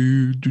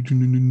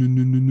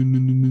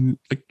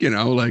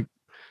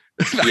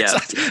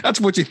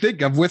what you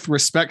think of with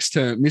respects to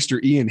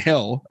Mr. Ian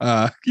Hill,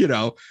 badass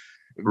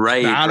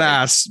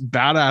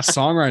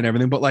songwriter and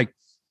everything. But like,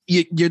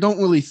 you don't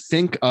really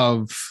think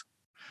of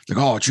like,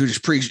 oh, Judas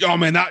Priest, oh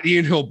man, that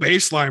Ian Hill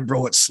bass line,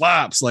 bro, it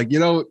slaps. Like, you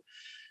don't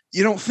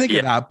think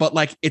of that, but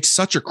like, it's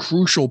such a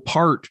crucial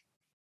part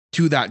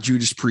to that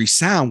Judas Priest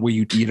sound where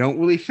you don't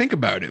really think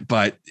about it,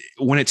 but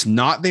when it's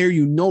not there,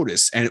 you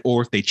notice.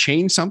 Or if they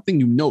change something,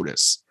 you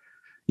notice.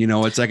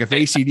 It's like if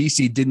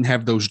AC/DC didn't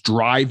have those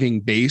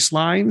driving bass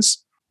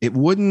lines, it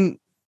wouldn't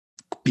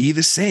be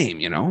the same,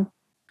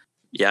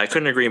 Yeah, I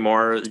couldn't agree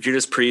more.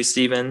 Judas Priest,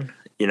 even,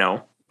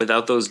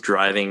 without those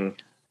driving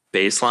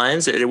bass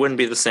lines, it wouldn't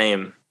be the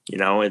same.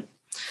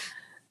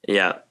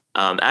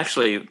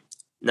 Actually,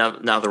 now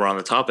that we're on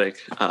the topic,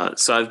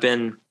 so I've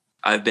been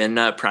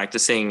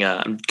practicing.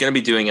 I'm going to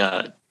be doing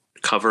a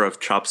cover of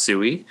Chop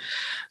Suey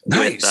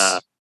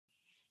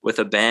with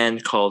a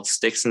band called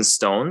Sticks and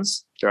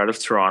Stones. They're out of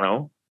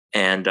Toronto,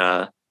 and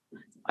I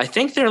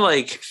think they're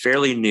like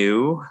fairly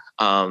new.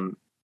 I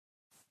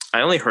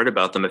only heard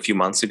about them a few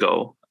months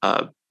ago.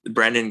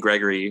 Brandon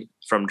Gregory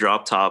from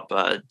Drop Top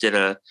did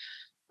a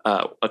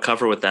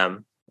cover with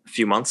them a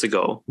few months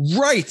ago.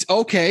 Right.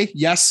 Okay.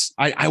 Yes.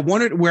 I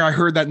wondered where I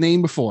heard that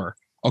name before.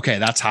 Okay.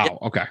 That's how.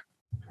 Yeah. Okay.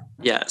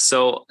 Yeah.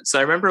 So I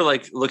remember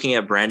like looking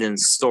at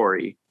Brandon's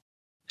story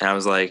and I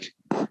was like,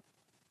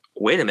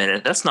 wait a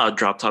minute, that's not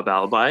Drop Top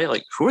Alibi.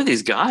 Like, who are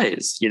these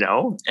guys?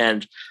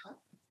 And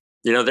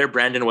there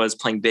Brandon was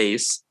playing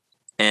bass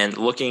and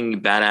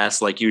looking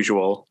badass like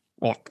usual.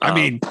 Well, I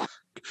mean,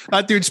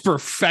 That dude's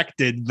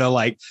perfected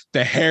the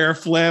hair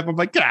flip. I'm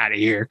like, get out of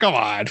here. Come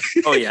on.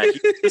 Oh yeah.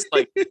 He's just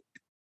like,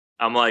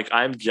 I'm like,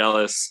 I'm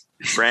jealous.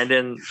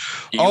 Brandon.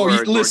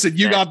 Listen,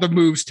 you got the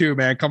moves too,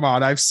 man. Come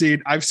on. I've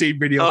seen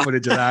video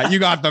footage of that. You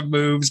got the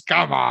moves.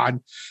 Come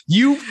on.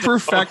 You've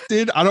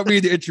perfected. I don't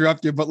mean to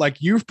interrupt you, but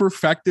like you've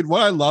perfected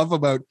what I love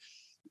about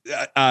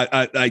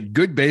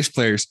good bass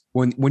players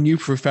when you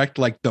perfect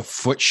like the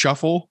foot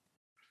shuffle.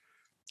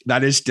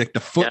 That is the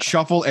foot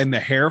shuffle and the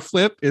hair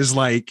flip is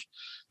like,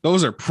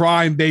 those are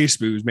prime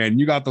bass moves, man.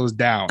 You got those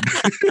down.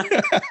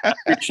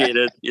 Appreciate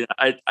it. Yeah,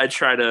 I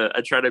try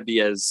to be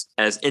as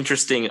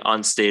interesting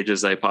on stage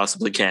as I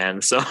possibly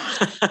can. So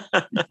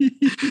I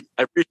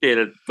appreciate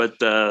it. But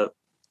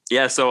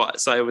so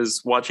I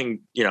was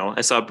watching,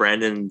 I saw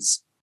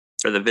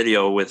the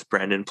video with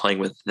Brandon playing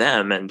with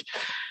them, and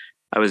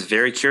I was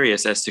very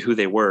curious as to who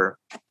they were.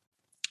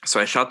 So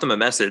I shot them a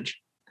message.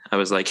 I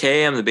was like,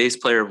 hey, I'm the bass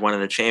player of One in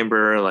the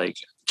Chamber. Like,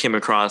 came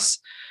across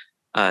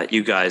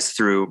you guys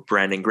through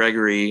Brandon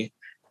Gregory.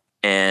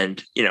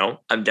 And,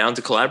 I'm down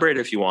to collaborate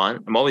if you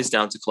want. I'm always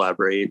down to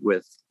collaborate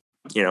with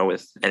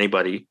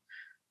anybody.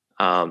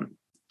 And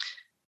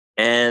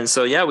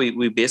so, yeah,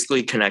 we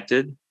basically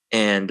connected,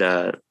 and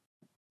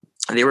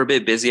they were a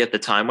bit busy at the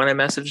time when I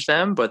messaged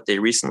them, but they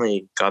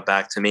recently got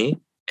back to me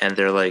and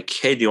they're like,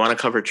 hey, do you want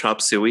to cover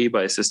Chop Suey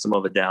by System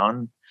of a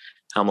Down?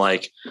 I'm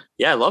like,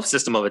 yeah, I love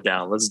System of a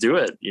Down. Let's do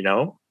it,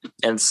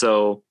 And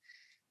so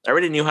I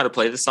already knew how to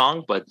play the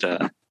song, but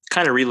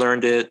kind of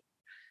relearned it,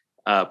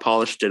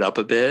 polished it up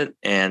a bit,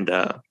 and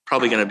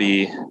probably going to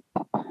be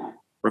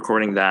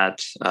recording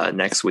that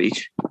next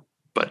week.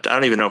 But I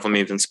don't even know if I'm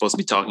even supposed to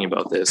be talking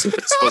about this. If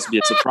it's supposed to be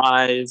a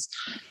surprise.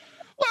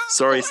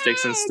 Sorry,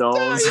 Sticks and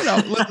Stones.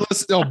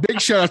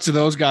 Big shout out to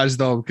those guys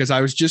though, because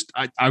I was just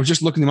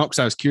looking them up because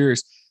I was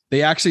curious.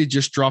 They actually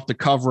just dropped a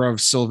cover of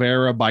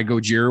Silvera by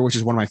Gojira, which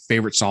is one of my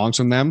favorite songs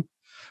from them.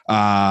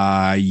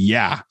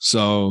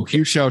 So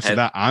huge shout out to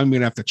that. I'm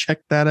gonna have to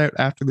check that out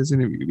after this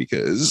interview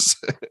because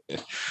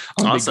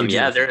awesome.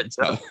 Yeah, they're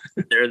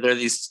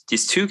these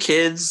two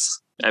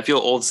kids. I feel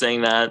old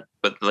saying that,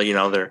 but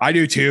they're. I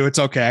do too. It's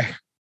okay.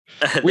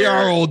 We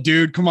are old,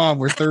 dude. Come on,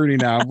 we're 30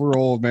 now. We're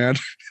old, man.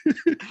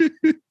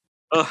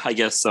 I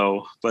guess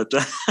so, but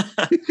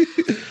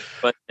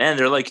man,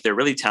 they're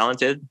really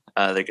talented.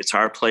 The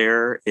guitar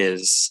player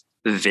is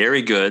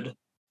very good.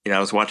 I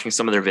was watching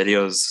some of their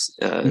videos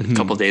a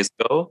couple days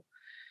ago,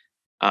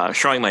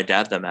 showing my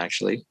dad them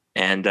actually,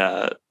 and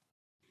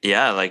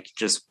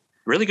just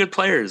really good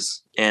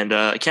players. And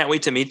I can't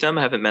wait to meet them.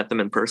 I haven't met them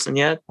in person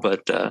yet,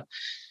 but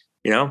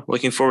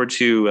looking forward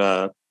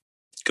to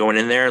going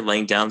in there,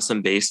 laying down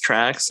some bass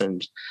tracks,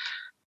 and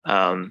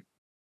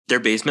their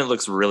basement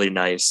looks really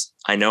nice.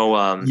 I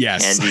know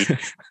yes.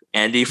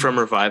 Andy from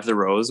Revive the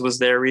Rose was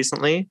there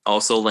recently,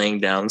 also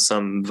laying down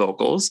some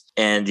vocals.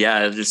 And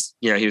just,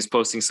 he was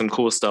posting some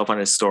cool stuff on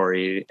his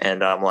story.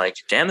 And I'm like,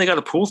 damn, they got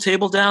a pool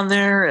table down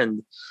there.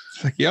 And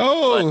it's like,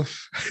 yo,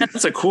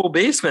 that's a cool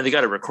basement. They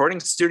got a recording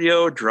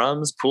studio,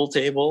 drums, pool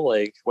table.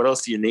 Like, what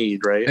else do you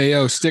need, right? Hey,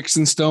 yo, Sticks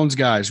and Stones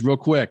guys, real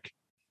quick.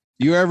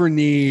 You ever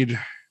need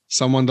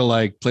someone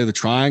to play the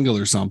triangle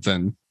or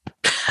something?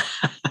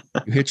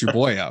 You hit your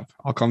boy up.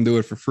 I'll come do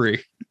it for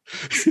free.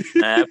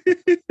 I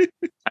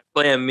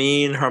play a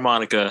mean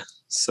harmonica.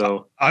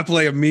 So I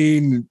play a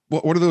mean,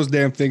 what are those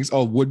damn things?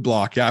 Oh, wood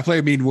block. Yeah, I play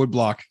a mean wood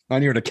block.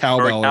 Not even a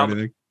cowbell or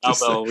anything.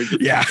 Cowbell.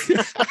 Yeah.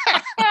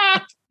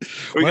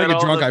 When I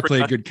get drunk, I play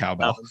a good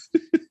cowbell.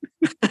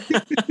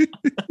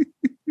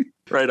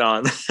 Right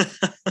on.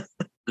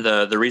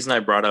 The reason I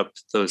brought up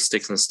those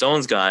Sticks and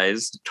Stones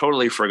guys,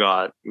 totally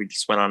forgot. We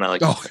just went on a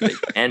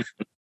tangent.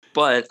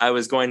 But I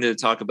was going to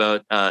talk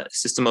about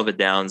System of a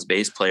Down's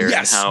bass player.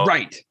 Yes, and how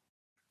right.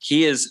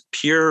 He is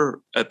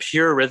a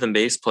pure rhythm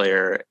bass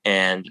player.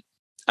 And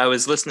I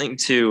was listening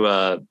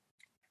to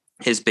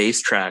his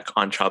bass track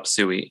on Chop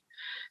Suey,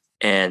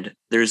 and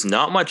there's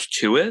not much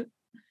to it,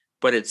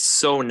 but it's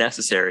so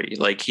necessary.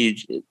 Like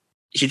he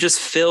just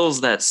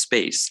fills that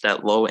space,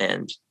 that low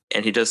end,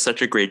 and he does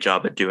such a great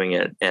job at doing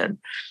it. And,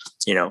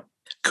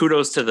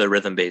 kudos to the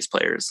rhythm bass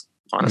players.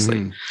 Honestly.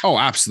 Mm-hmm. Oh,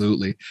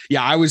 absolutely.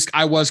 Yeah. I was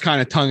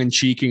kind of tongue in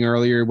cheeking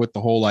earlier with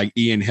the whole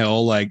Ian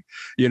Hill. I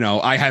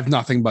have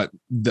nothing but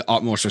the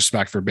utmost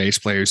respect for bass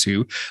players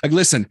who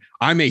listen,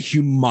 I'm a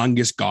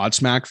humongous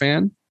Godsmack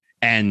fan,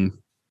 and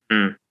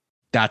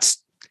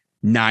that's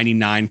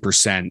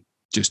 99%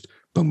 just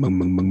boom, boom,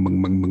 boom, boom,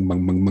 boom, boom,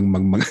 boom, boom, boom,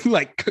 boom,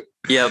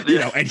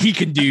 boom. And he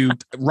can do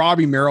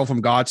Robbie Merrill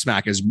from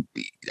Godsmack he's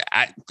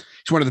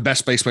one of the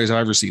best bass players I've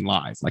ever seen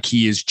live.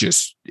 He is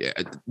just,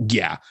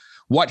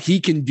 what he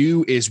can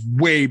do is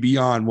way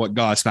beyond what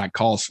Godsmack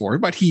calls for,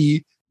 but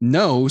he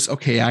knows,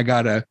 okay, I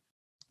gotta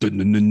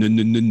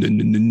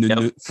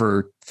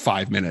for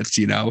 5 minutes,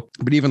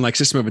 but even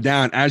System of a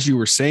Down, as you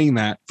were saying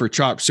that for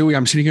Chop Suey,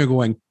 I'm sitting here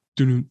going,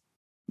 I'm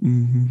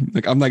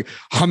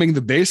humming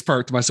the bass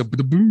part to myself.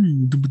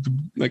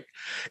 If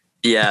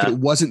it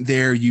wasn't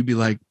there, you'd be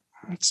like,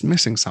 it's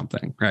missing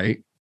something,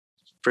 right?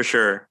 For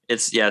sure.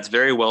 It's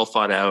very well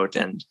thought out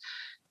and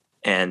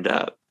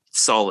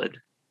solid.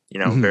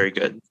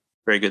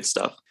 Very good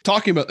stuff.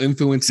 Talking about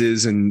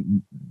influences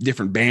and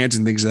different bands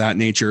and things of that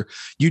nature,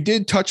 you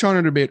did touch on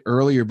it a bit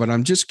earlier, but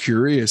I'm just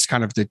curious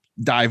kind of to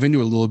dive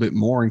into a little bit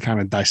more and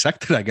kind of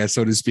dissect it, I guess,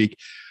 so to speak.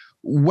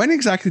 When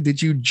exactly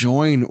did you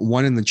join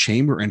One in the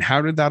Chamber, and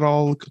how did that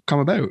all come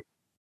about?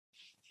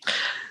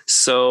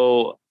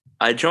 So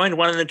I joined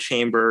One in the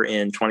Chamber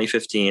in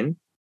 2015.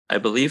 I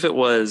believe it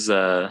was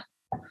it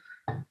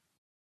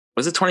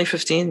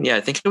 2015? Yeah,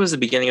 I think it was the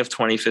beginning of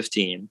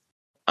 2015.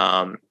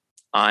 Do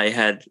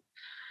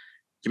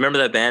you remember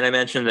that band I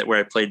mentioned where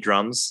I played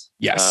drums?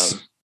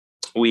 Yes.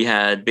 We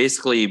had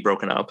basically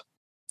broken up.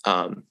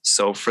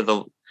 So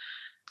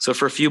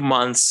for a few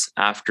months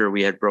after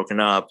we had broken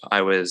up,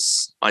 I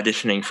was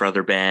auditioning for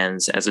other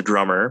bands as a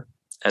drummer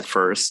at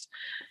first.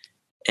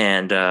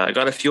 And I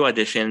got a few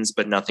auditions,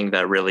 but nothing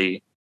that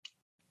really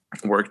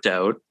worked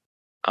out.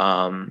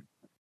 And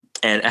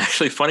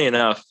actually, funny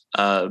enough,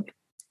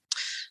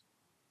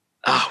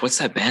 what's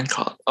that band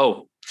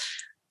called?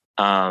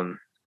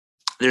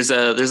 There's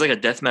like a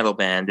death metal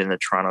band in the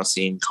Toronto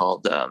scene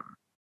called, oh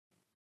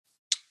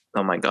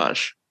my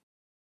gosh,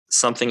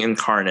 something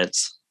Incarnate.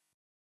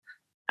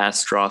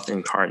 Astroth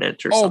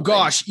Incarnate or something. Oh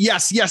gosh.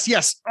 Yes.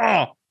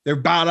 Oh,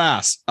 they're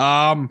badass.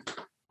 I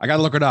got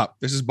to look it up.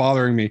 This is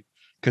bothering me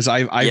because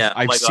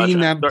I've seen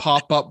them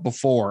pop up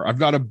before. I've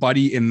got a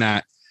buddy in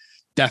that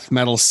death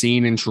metal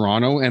scene in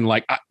Toronto, and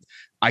like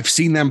I've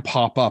seen them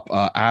pop up.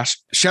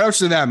 Shout outs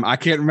to them. I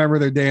can't remember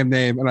their damn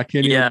name, and I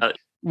can't even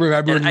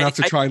remember enough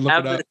to try and look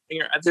it up. I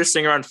have their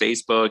singer on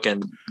Facebook,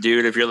 and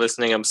dude, if you're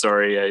listening, I'm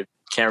sorry, I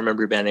can't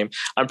remember your band name.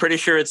 I'm pretty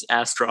sure it's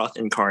Astroth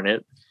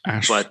Incarnate,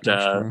 but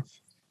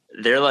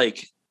they're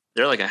like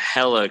a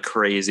hella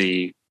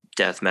crazy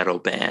death metal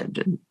band,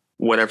 and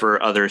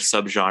whatever other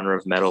subgenre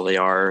of metal they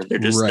are,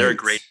 they're a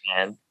great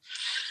band.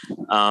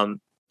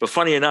 But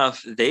funny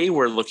enough, they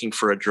were looking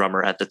for a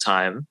drummer at the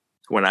time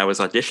when I was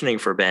auditioning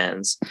for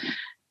bands,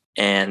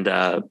 and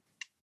I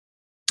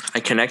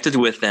connected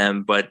with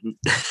them, but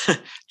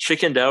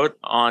chickened out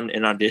on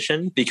an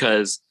audition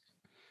because,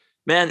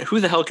 man, who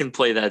the hell can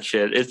play that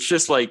shit? It's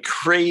just like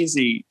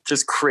crazy,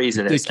 just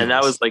craziness. Ridiculous. And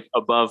that was like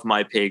above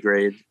my pay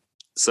grade.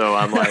 So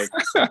I'm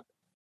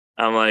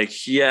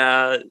like,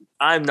 yeah,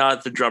 I'm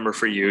not the drummer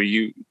for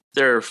you.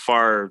 There are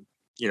far,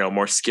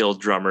 more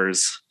skilled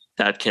drummers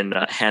that can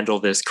handle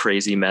this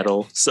crazy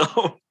metal. So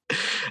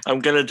I'm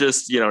going to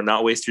just,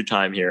 not waste your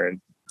time here. And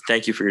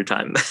thank you for your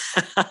time.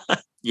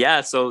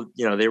 Yeah. So,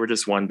 they were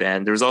just one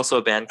band. There was also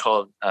a band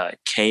called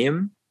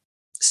Caym,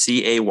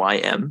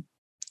 Caym,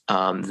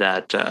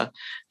 that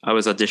I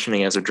was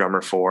auditioning as a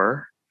drummer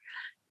for.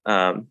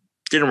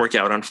 Didn't work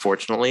out,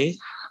 unfortunately.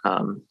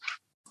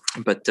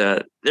 But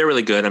they're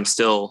really good. I'm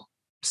still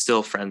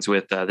friends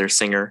with their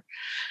singer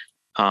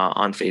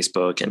on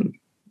Facebook and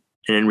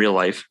in real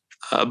life.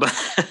 But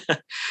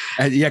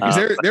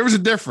because there was a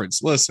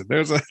difference. Listen,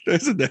 there's a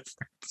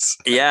difference.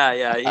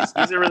 Yeah,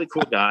 he's a really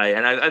cool guy,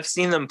 and I've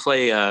seen them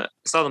play.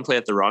 Saw them play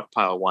at the Rock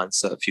Pile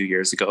once a few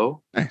years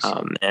ago. Nice.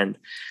 And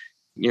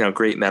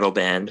great metal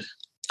band.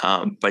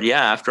 But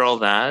yeah, after all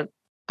that,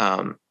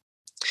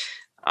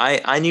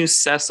 I knew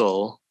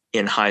Cecil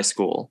in high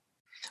school,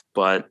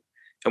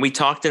 and we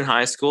talked in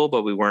high school,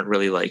 but we weren't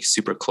really like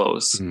super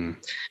close. And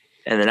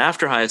then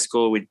after high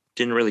school, we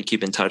didn't really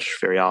keep in touch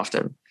very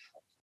often.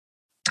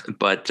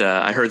 But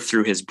I heard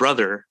through his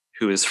brother,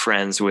 who is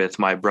friends with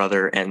my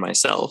brother and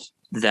myself,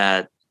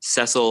 that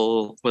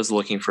Cecil was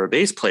looking for a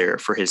bass player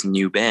for his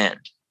new band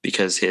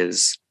because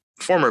his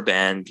former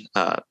band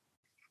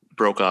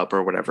broke up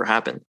or whatever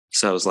happened.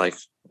 So I was like,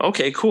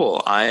 okay,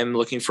 cool. I'm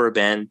looking for a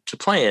band to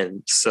play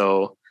in.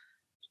 So,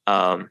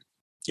 I'm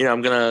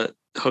going to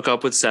hook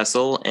up with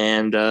Cecil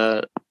and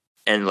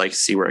like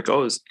see where it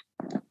goes.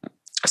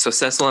 So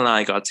Cecil and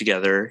I got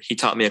together. He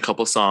taught me a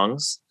couple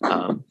songs.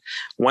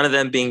 One of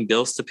them being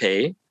Bills to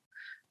Pay.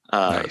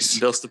 Nice.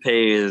 Bills to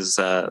Pay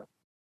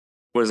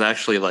was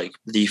actually like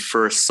the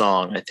first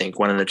song I think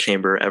One in the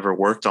Chamber ever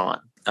worked on.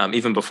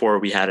 Even before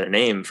we had a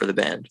name for the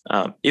band,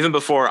 even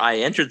before I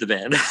entered the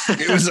band,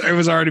 it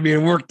was already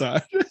being worked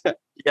on.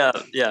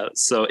 Yeah.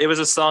 So it was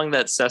a song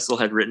that Cecil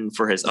had written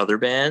for his other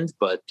band,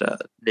 but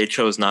they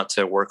chose not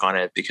to work on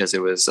it because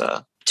it was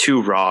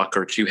too rock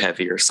or too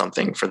heavy or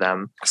something for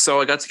them.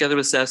 So I got together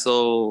with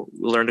Cecil,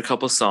 learned a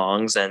couple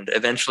songs, and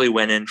eventually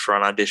went in for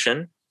an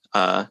audition.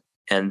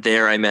 And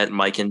there I met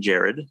Mike and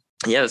Jared.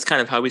 Yeah, that's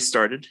kind of how we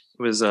started.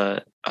 It was,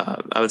 I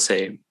would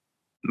say,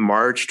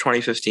 March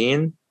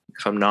 2015,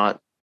 if I'm not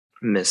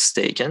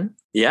mistaken.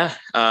 Yeah,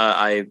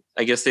 I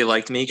guess they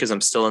liked me because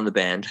I'm still in the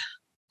band.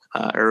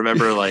 I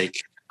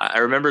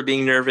remember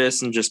being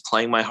nervous and just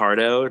playing my heart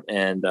out,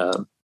 and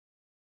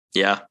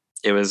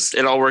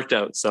it all worked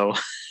out. So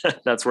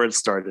that's where it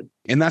started.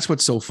 And that's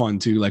what's so fun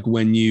too. Like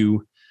when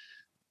you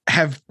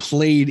have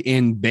played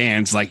in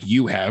bands like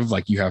you have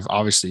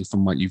obviously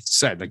from what you've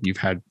said, like you've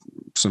had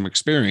some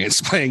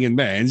experience playing in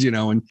bands,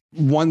 and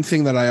one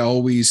thing that I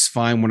always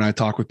find when I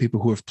talk with people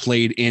who have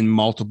played in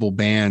multiple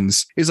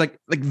bands is like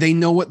they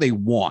know what they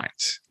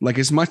want. Like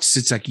as much as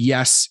it's like,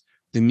 yes,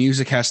 the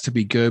music has to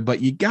be good, but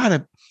you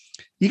gotta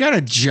you got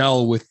to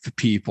gel with the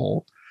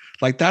people.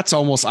 Like that's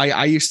almost,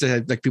 I used to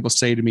have, like, people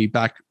say to me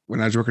back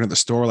when I was working at the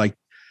store, like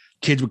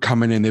kids would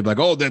come in and they'd be like,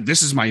 oh,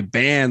 this is my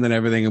band and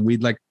everything. And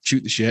we'd like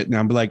shoot the shit. And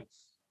I'd be like,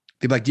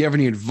 they'd be like, do you have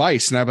any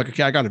advice? And I'd be like,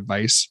 okay, I got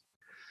advice.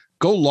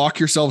 Go lock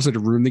yourselves in a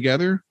room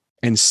together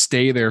and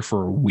stay there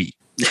for a week.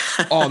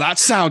 Oh, that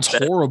sounds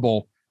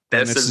horrible.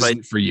 Then this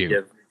isn't for you.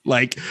 Yeah.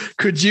 Like,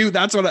 could you,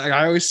 that's what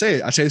I always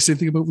say. I say the same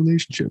thing about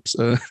relationships.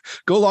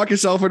 Go lock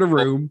yourself in a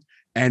room.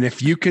 And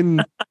if you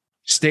can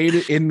stay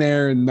in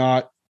there and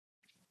not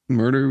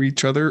murder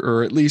each other,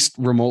 or at least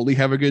remotely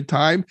have a good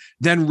time,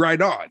 then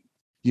right on,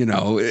 you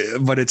know.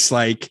 But it's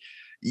like,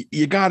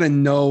 you got to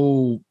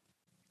know,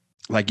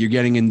 like, you're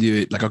getting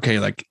into it. Like, okay,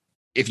 like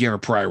if you have a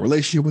prior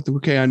relationship with them,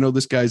 okay, I know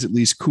this guy's at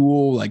least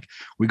cool. Like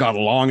we got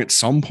along at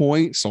some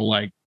point. So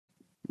like,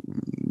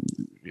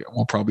 yeah,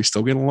 we'll probably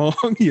still get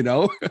along, you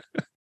know?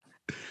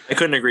 I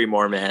couldn't agree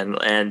more, man.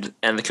 And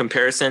the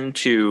comparison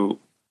to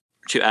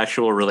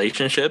actual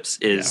relationships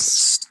is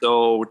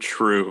so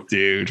true,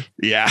 dude.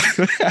 Yeah.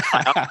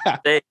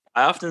 I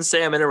often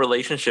say I'm in a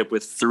relationship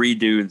with 3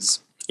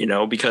 dudes, you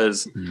know,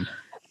 because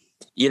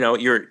you know,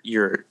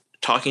 you're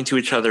talking to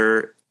each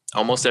other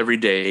almost every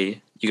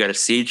day. You got to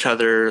see each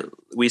other.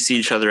 We see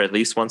each other at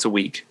least once a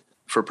week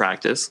for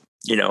practice.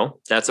 You know,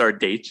 that's our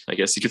date, I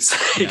guess you could say.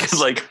 Yes. You could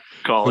like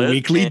call it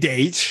weekly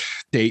date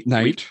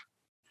night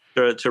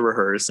to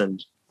rehearse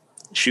and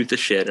shoot the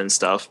shit and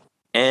stuff.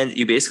 And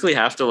you basically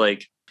have to,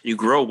 like, you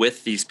grow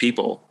with these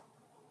people.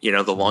 You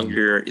know, the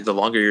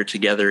longer you're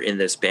together in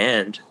this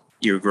band,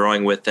 you're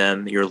growing with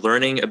them. You're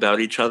learning about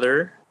each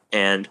other.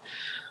 And,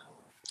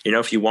 you know,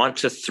 if you want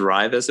to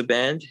thrive as a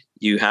band,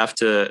 you have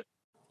to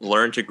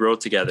learn to grow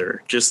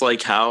together. Just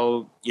like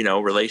how, you know,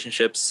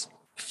 relationships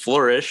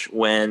flourish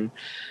when,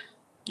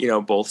 you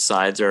know, both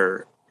sides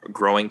are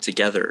growing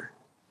together.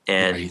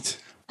 And, right.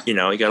 You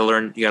know, you got to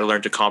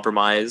learn to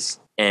compromise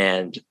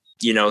and,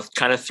 you know,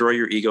 kind of throw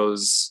your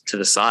egos to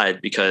the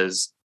side,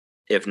 because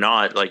if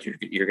not, like,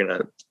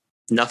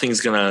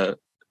 nothing's gonna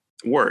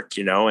work,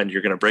 you know, and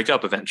you're gonna break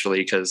up eventually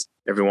because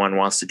everyone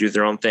wants to do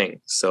their own thing.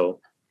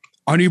 So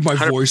I need my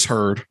voice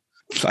heard.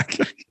 Like,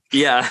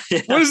 yeah.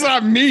 What does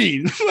that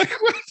mean? Like,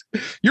 what?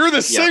 You're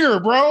the singer,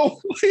 bro.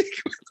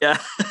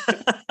 Yeah.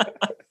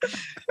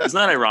 Isn't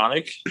that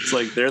ironic? It's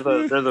like they're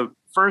the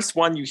first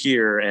one you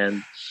hear,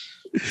 and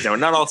you know,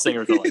 not all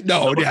singers are like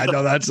no,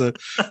 that's a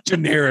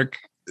generic.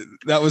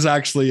 That was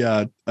actually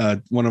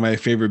one of my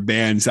favorite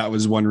bands. That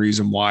was one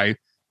reason why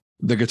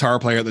the guitar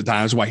player at the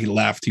time is why he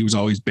left. He was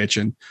always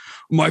bitching,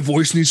 my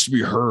voice needs to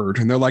be heard.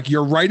 And they're like,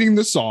 you're writing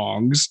the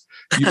songs,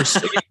 you're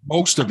singing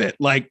most of it.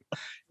 Like,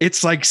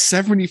 it's like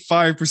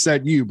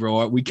 75% you,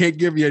 bro. We can't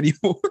give you any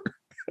more.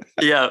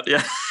 Yeah.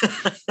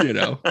 You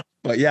know,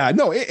 but yeah,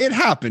 no, it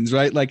happens,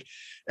 right? Like,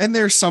 and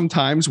there's some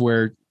times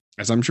where,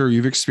 as I'm sure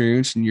you've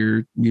experienced in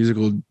your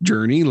musical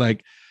journey,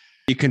 like,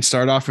 you can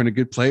start off in a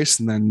good place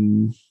and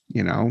then,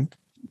 you know,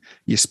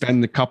 you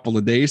spend a couple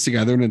of days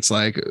together and it's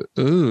like,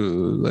 oh,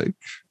 like,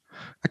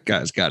 that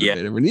guy's got a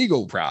bit of an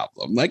ego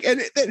problem. Like,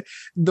 and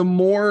the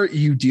more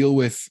you deal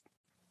with,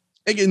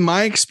 like, in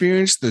my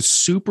experience, the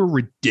super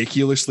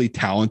ridiculously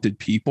talented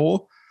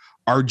people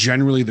are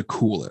generally the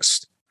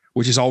coolest,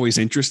 which is always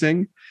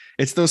interesting.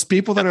 It's those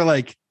people that are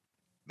like,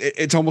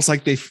 it's almost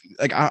like they,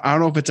 like, I don't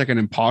know if it's like an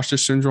imposter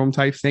syndrome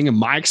type thing. In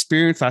my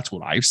experience, that's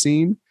what I've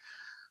seen,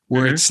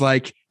 where it's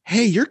like,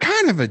 hey, you're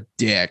kind of a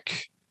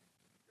dick.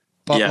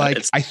 But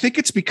like, I think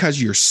it's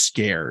because you're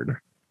scared.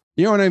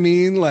 You know what I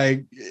mean?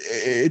 Like,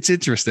 it's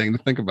interesting to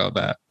think about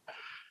that.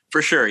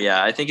 For sure.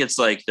 Yeah. I think it's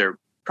like they're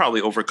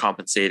probably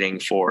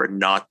overcompensating for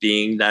not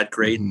being that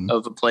great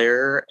of a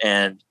player.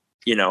 And,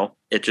 you know,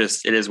 it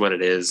is what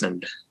it is.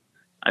 And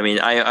I mean,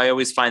 I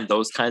always find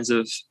those kinds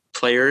of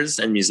players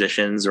and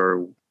musicians,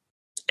 or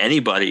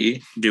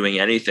anybody doing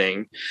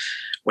anything,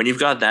 when you've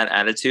got that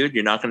attitude,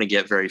 you're not going to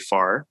get very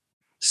far.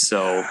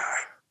 So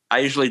I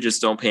usually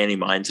just don't pay any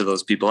mind to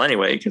those people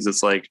anyway, because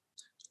it's like,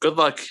 good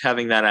luck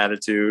having that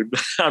attitude.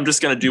 I'm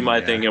just going to do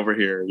my thing over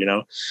here, you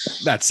know?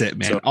 That's it,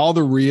 man. So, all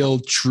the real,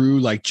 true,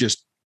 like,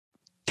 just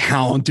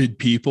talented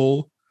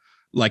people,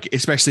 like,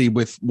 especially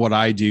with what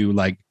I do,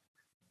 like,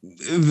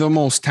 the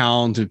most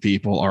talented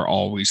people are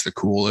always the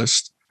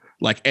coolest.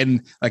 Like,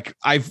 and like,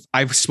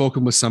 I've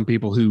spoken with some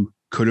people who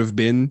could have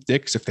been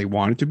dicks if they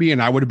wanted to be,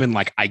 and I would have been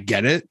like, I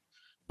get it,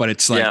 but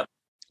it's like,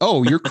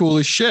 oh, you're cool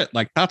as shit.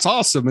 Like, that's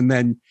awesome. And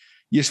then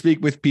you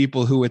speak with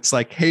people who it's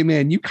like, hey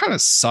man, you kind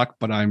of suck,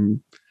 but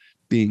I'm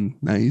being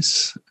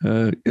nice.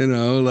 You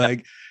know,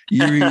 like,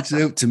 you reach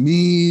out to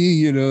me,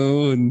 you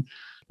know, and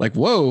like,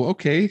 whoa,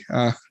 okay.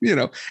 You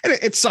know, and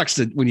it sucks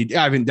that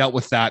I haven't dealt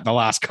with that the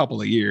last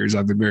couple of years.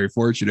 I've been very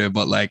fortunate,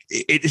 but like,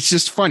 it's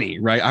just funny,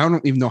 right? I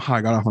don't even know how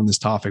I got off on this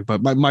topic,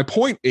 but my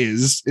point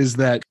is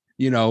that,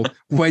 you know,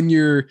 when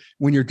you're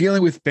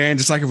dealing with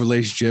bands, it's like a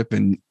relationship.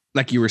 And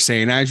like you were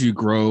saying, as you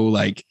grow,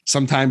 like,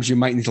 sometimes you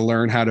might need to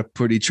learn how to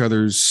put each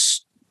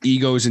other's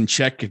egos in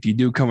check if you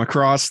do come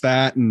across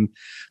that,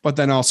 but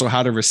then also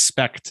how to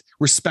respect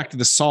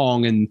the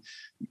song and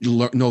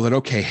know that,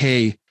 okay,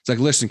 hey, it's like,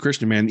 listen,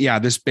 Christian, man, yeah,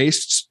 this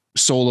bass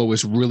solo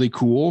is really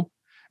cool.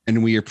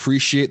 And we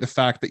appreciate the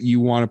fact that you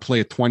want to play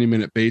a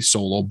 20-minute bass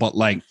solo, but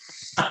like,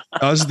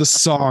 does the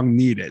song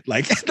need it?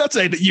 Like, not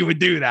saying that you would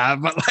do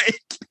that, but like,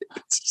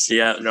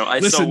 yeah, no, I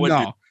listen, so would.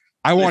 No,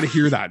 I want to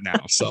hear that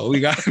now. So we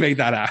got to make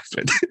that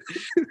happen.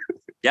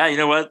 Yeah, you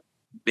know what?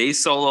 Bass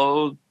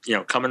solo,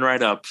 coming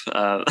right up.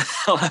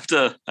 I'll have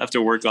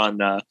to work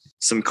on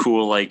some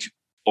cool like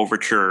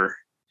overture,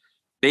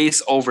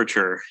 bass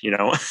overture,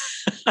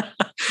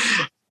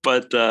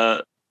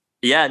 But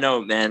yeah,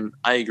 no, man,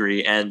 I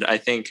agree, and I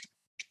think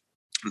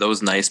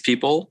those nice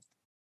people,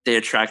 they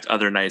attract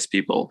other nice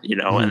people,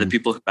 and the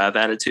people who have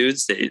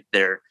attitudes,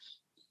 they're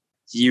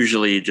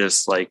usually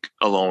just like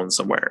alone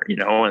somewhere,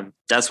 and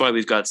that's why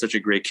we've got such a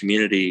great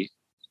community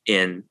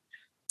in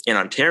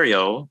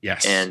Ontario.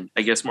 Yes. And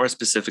I guess more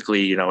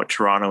specifically,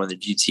 Toronto and the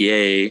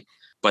GTA,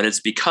 but it's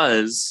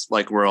because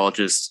like we're all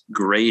just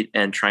great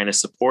and trying to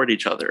support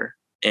each other.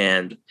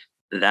 And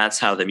that's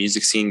how the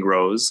music scene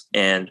grows.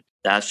 And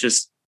that's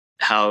just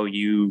how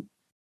you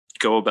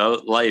go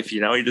about life.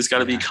 You just got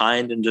to be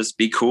kind and just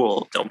be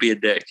cool. Don't be a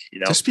dick,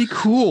 Just be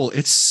cool.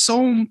 It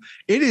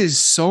is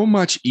so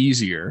much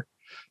easier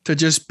to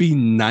just be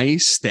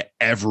nice to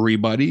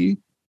everybody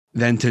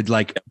than to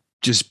like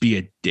just be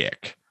a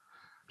dick.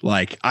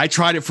 Like I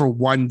tried it for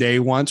one day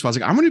once. I was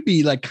like, I'm going to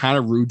be like kind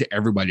of rude to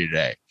everybody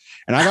today.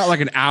 And I got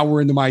like an hour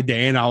into my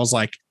day and I was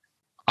like,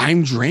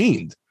 I'm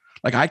drained.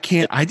 Like I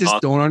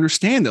just don't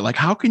understand it. Like,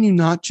 how can you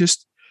not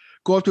just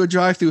go up to a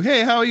drive-through?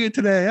 Hey, how are you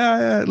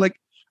today? Like,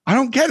 I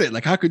don't get it.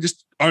 Like I could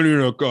just, I need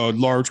a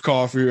large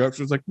coffee. It's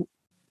like,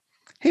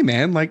 hey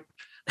man, like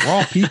we're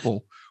all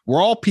people.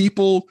 We're all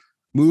people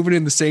moving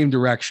in the same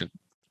direction.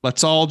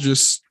 Let's all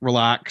just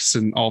relax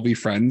and all be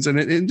friends. And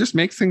it just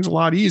makes things a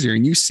lot easier.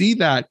 And you see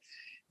that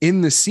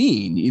in the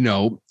scene,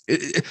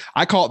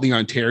 I call it the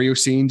Ontario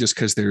scene just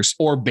because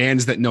or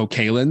bands that know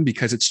Kalen,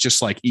 because it's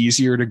just like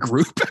easier to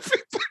group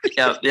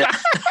everybody. Yeah.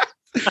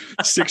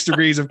 6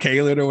 degrees of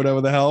Kalen or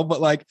whatever the hell. But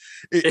like,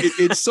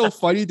 it's so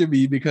funny to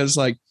me because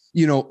like,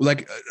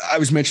 like I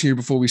was mentioning here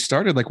before we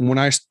started, like when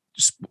I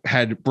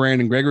had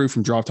Brandon Gregory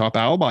from Drop Top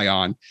Alibi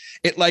on,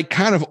 it like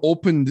kind of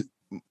opened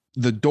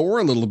the door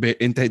a little bit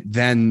into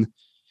then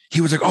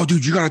he was like, oh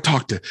dude, you got to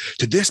talk to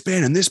this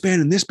band and this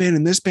band and this band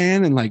and this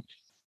band. And like,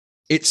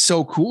 it's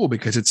so cool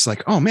because it's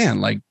like, oh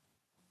man, like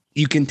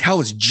you can tell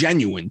it's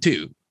genuine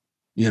too,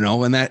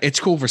 and that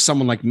it's cool for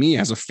someone like me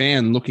as a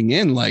fan looking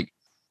in like,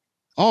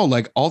 oh,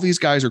 like all these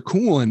guys are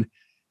cool. And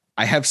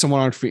I have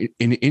someone on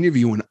in an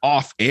interview and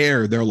off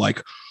air, they're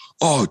like,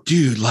 oh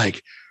dude,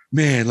 like,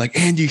 man, like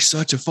Andy's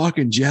such a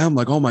fucking gem.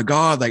 Like, oh my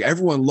God, like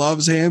everyone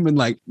loves him. And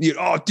like,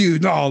 oh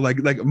dude, no, like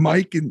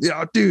Mike and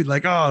dude,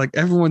 like, oh, like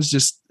everyone's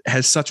just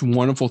has such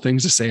wonderful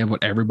things to say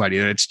about everybody.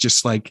 And it's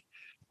just like,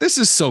 this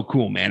is so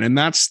cool, man. And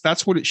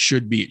that's what it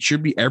should be. It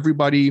should be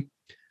everybody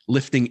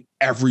lifting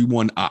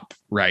everyone up.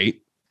 Right.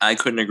 I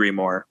couldn't agree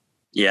more.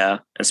 Yeah.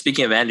 And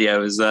speaking of Andy, I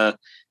was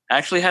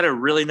actually had a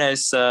really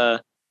nice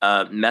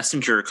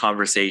messenger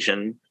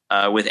conversation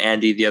with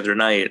Andy the other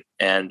night.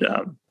 And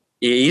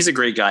he's a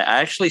great guy. I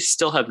actually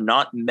still have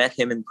not met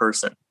him in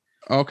person.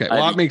 Okay.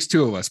 Well, that makes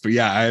two of us, but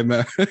yeah, I'm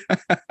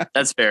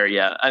that's fair.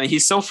 Yeah. I mean,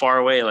 he's so far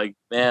away. Like,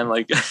 man,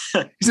 like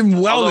he's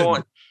in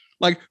Welland.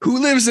 Like, who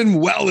lives in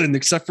Welland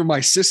except for my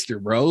sister,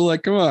 bro?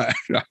 Like, come on.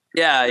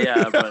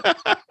 Yeah. But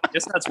I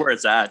guess that's where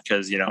it's at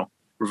because,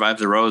 Revive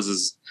the Rose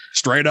is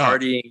straight up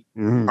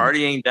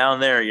partying down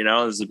there.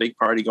 There's a big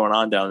party going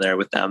on down there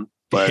with them.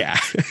 But yeah.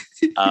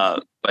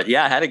 But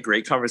yeah, I had a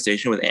great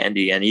conversation with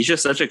Andy, and he's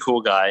just such a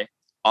cool guy.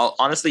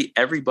 Honestly,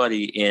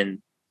 everybody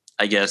in,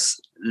 I guess,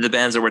 the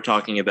bands that we're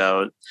talking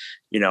about,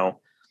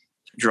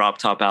 Drop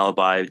Top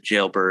Alibi,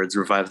 Jailbirds,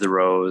 Revive the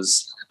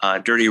Rose,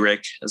 Dirty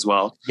Rick as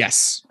well.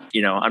 Yes.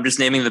 I'm just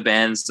naming the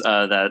bands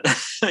that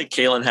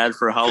Kalen had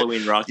for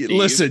Halloween Rock.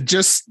 Listen,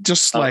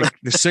 just like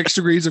the 6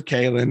 degrees of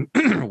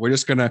Kalen, we're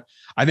just gonna.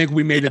 I think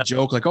we made a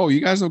joke like, "Oh,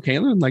 you guys know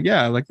Kalen?" Like,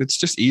 yeah, like it's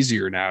just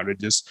easier now to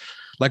just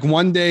like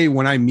one day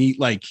when I meet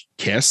like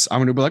Kiss,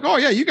 I'm gonna be like, "Oh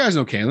yeah, you guys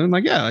know Kalen?"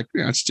 Like, yeah, like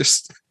it's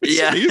just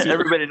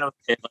everybody knows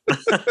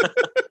Kalen.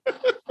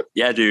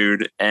 Yeah,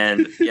 dude,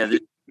 and yeah,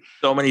 there's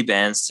so many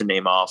bands to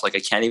name off. Like,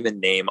 I can't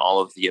even name all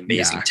of the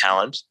amazing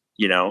talent.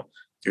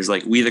 There's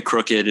like We the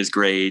Crooked is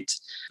great.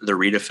 The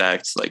Reed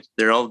Effect, like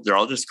they're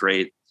all just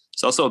great.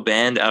 There's also a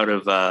band out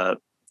of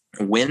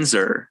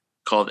Windsor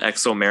called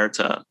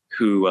Exomerta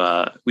who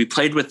we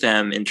played with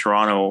them in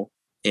Toronto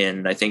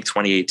in I think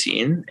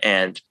 2018,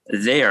 and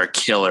they are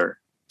killer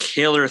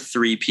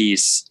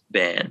 3-piece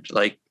band.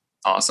 Like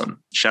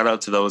awesome. Shout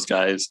out to those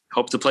guys.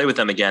 Hope to play with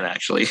them again.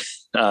 Actually,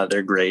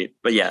 they're great.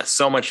 But yeah,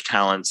 so much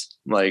talent.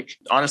 Like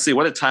honestly,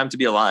 what a time to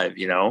be alive.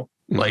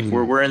 Like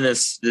we're in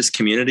this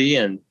community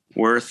and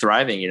we're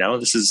thriving.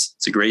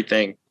 It's a great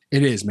thing.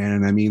 It is, man.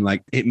 And I mean,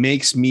 like, it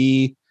makes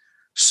me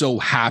so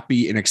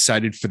happy and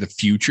excited for the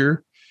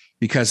future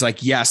because,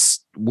 like,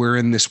 yes, we're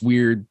in this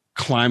weird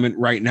climate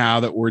right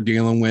now that we're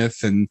dealing with,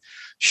 and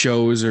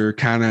shows are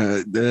kind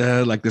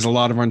of like there's a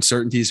lot of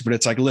uncertainties, but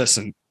it's like,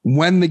 listen,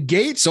 when the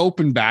gates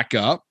open back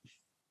up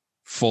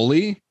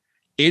fully,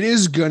 it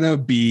is going to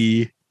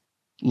be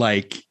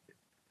like,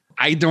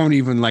 I don't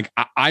even like,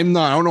 I don't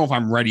know if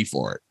I'm ready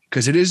for it,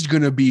 because it is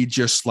going to be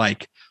just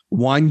like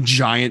one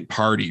giant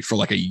party for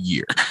like a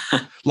year.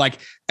 Like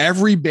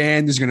every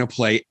band is going to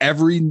play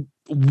every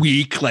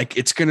week. Like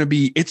it's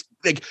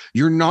like,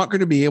 you're not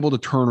going to be able to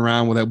turn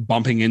around without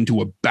bumping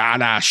into a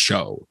badass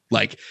show.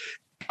 Like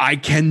I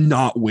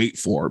cannot wait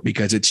for it,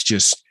 because it's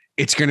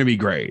going to be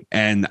great.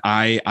 And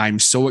I'm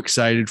so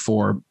excited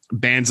for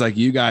bands like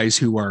you guys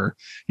who are,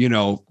 you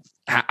know,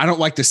 I don't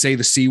like to say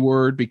the C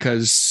word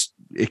because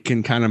it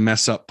can kind of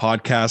mess up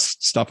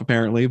podcast stuff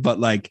apparently, but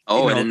like,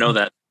 I didn't know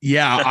that.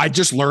 Yeah. I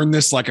just learned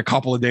this like a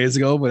couple of days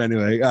ago, but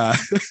anyway,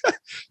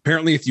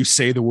 apparently if you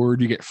say the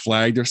word, you get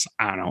flagged or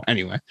I don't know.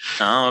 Anyway.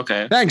 Oh,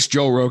 okay. Thanks,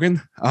 Joe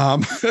Rogan.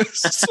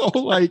 So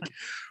like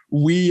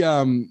we,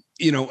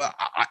 you know,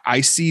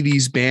 I see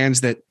these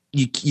bands that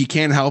you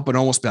can't help but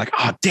almost be like,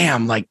 oh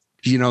damn. Like,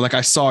 you know, like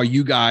I saw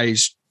you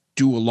guys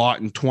do a lot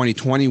in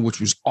 2020,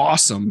 which was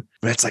awesome,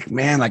 but it's like,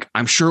 man, like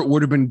I'm sure it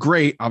would have been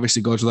great.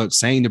 Obviously goes without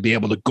saying to be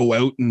able to go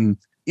out and,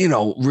 you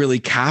know, really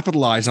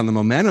capitalize on the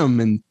momentum.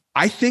 And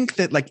I think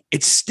that like,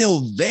 it's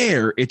still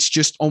there. It's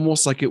just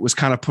almost like it was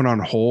kind of put on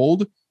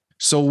hold.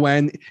 So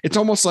when it's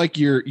almost like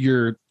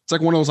it's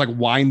like one of those like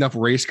wind up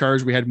race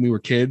cars we had when we were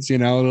kids, you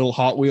know, little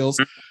Hot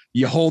Wheels,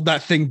 you hold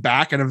that thing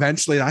back and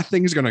eventually that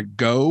thing's going to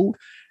go.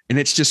 And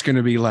it's just going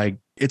to be like,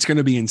 it's going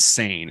to be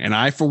insane. And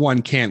I, for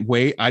one, can't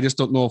wait. I just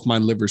don't know if my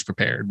liver's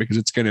prepared, because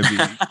it's going to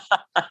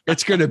be,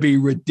 it's going to be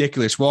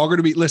ridiculous. We're all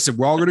going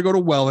to go to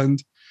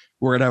Welland.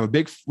 We're going to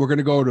have we're going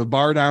to go to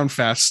Bar Down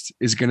Fest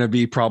is going to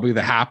be probably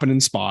the happening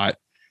spot.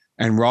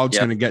 And we're all just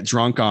going to get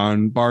drunk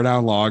on Bar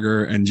Down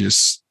Lager and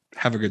just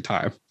have a good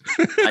time.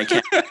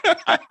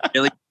 I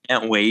really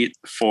can't wait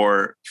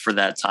for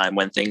that time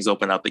when things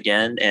open up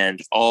again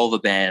and all the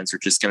bands are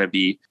just going to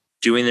be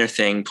doing their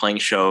thing, playing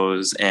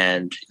shows,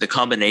 and the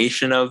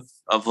combination of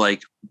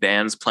like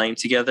bands playing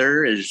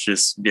together is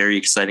just very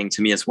exciting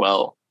to me as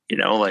well. You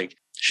know, like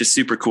it's just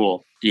super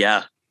cool.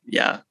 Yeah.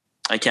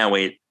 I can't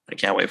wait. I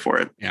can't wait for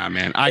it. Yeah,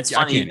 man. It's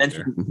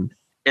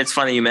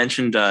funny you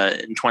mentioned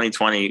in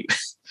 2020,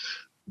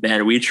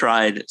 man, we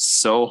tried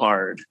so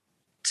hard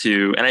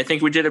and I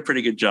think we did a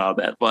pretty good job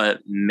at, but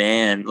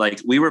man,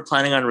 like we were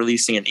planning on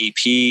releasing an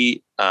EP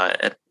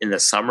in the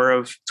summer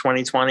of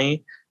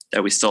 2020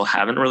 that we still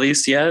haven't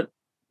released yet.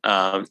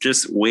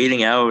 Just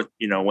waiting out,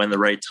 you know, when the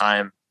right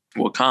time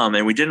will come.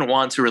 And we didn't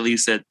want to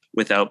release it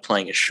without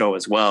playing a show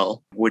as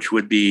well, which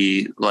would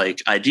be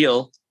like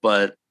ideal.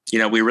 But, you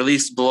know, we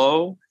released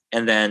Blow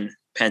and then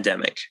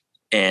pandemic.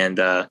 And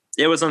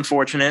it was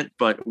unfortunate,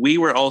 but we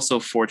were also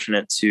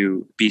fortunate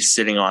to be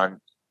sitting on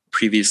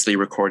previously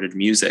recorded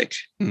music,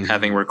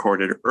 having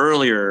recorded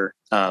earlier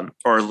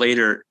or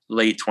later,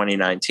 late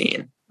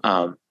 2019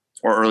 or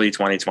early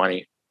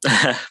 2020.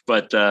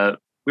 But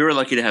we were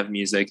lucky to have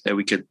music that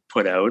we could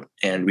put out,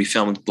 and we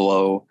filmed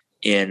Blow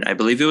in, I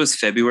believe it was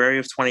February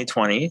of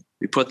 2020.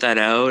 We put that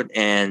out,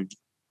 and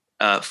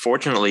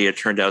fortunately it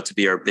turned out to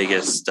be our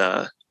biggest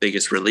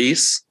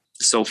release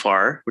so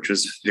far, which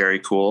was very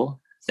cool.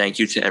 Thank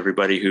you to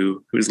everybody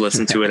who's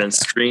listened to it and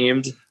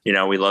streamed. You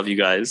know, we love you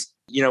guys.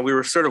 You know, we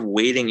were sort of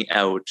waiting it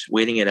out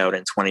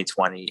in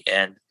 2020.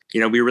 And,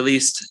 you know, we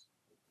released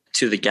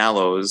To the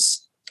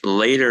Gallows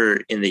later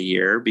in the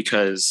year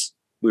because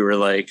we were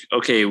like,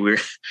 okay, we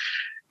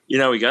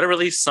got to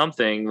release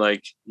something.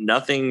 Like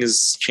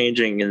nothing's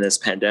changing in this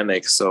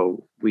pandemic.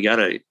 So we got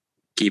to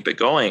keep it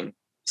going.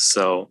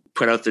 So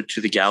put out the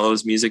To the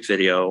Gallows music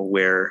video,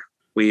 where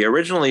we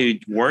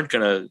originally weren't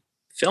going to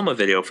film a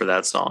video for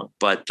that song,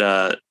 but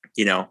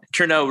you know, it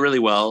turned out really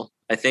well.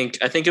 I think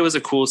it was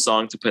a cool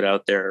song to put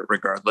out there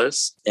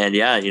regardless. And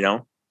yeah, you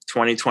know,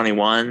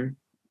 2021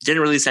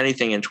 didn't release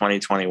anything in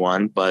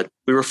 2021, but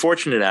we were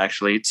fortunate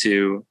actually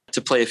to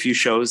play a few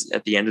shows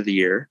at the end of the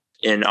year.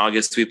 In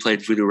August, we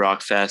played Voodoo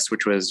Rock Fest,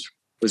 which was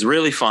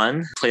really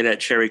fun. Played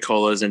at Cherry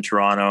Cola's in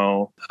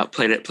Toronto.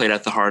 Played at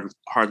the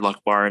Hard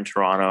Luck Bar in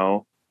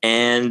Toronto.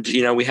 And,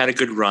 you know, we had a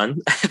good run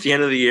at the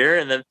end of the year,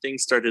 and then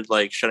things started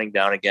like shutting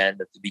down again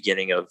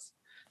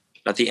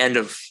at the end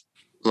of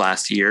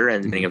last year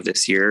and beginning of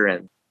this year.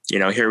 And, you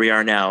know, here we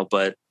are now,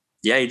 but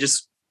yeah,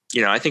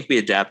 I think we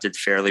adapted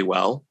fairly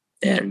well,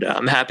 and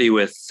I'm happy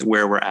with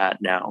where we're at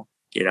now,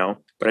 you know,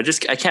 but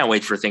I can't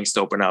wait for things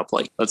to open up.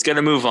 Like, let's get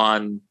a move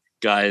on,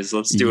 guys.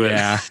 Let's do it.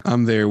 Yeah,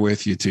 I'm there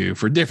with you too,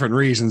 for different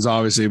reasons,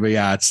 obviously. But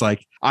yeah, it's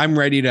like, I'm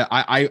ready to,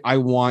 I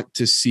want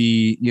to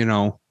see, you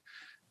know,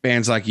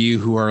 bands like you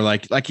who are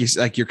like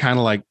you're kind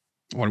of like,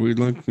 what are we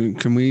looking?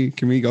 Can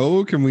we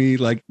go? Can we,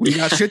 like, we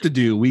got shit to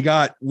do. We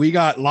got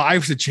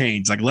lives to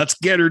change. Like, let's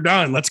get her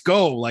done. Let's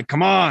go. Like,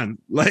 come on.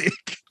 Like,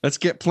 let's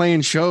get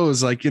playing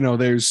shows. Like, you know,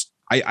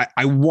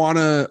 I want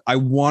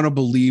to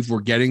believe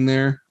we're getting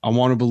there. I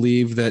want to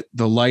believe that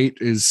the light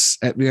is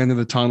at the end of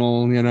the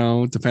tunnel, you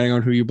know, depending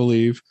on who you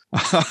believe.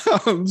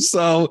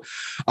 So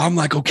I'm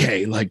like,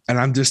 okay, like, and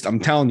I'm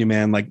telling you,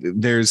 man, like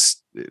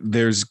there's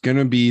there's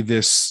gonna be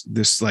this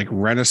like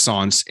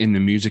renaissance in the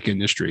music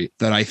industry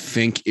that I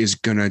think is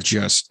gonna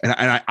just, and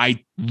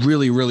I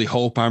really, really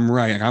hope I'm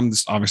right. Like, I'm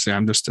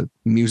just a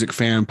music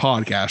fan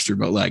podcaster,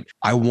 but like,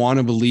 I want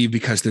to believe,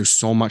 because there's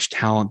so much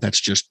talent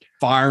that's just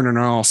firing on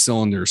all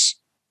cylinders.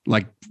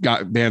 Like,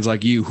 got bands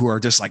like you who are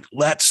just like,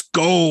 let's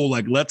go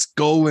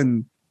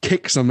and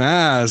kick some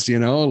ass,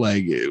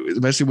 like,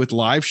 especially with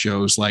live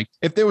shows. Like,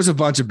 if there was a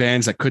bunch of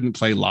bands that couldn't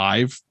play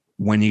live,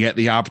 when you get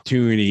the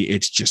opportunity,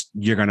 it's just,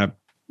 you're gonna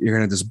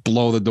just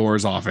blow the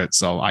doors off it.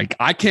 So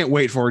I can't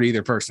wait for it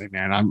either, personally,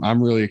 man.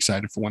 I'm really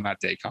excited for when that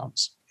day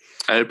comes.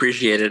 I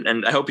appreciate it,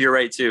 and I hope you're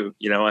right too.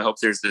 I hope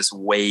there's this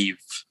wave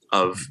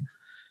of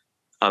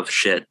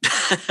shit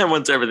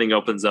once everything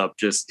opens up.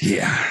 Just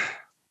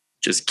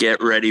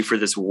get ready for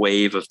this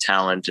wave of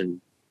talent and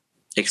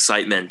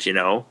excitement.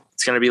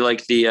 It's gonna be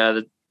like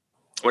the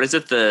what is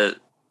it, the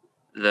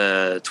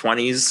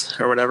 20s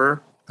or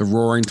whatever, the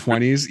Roaring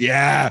 20s.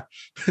 Yeah,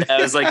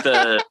 it was like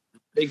the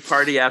big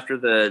party after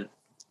the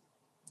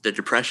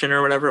Depression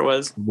or whatever it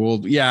was. Well,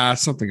 yeah,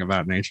 something of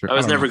that nature. I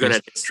was never good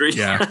at history.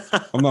 Yeah,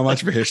 I'm not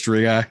much of a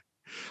history guy.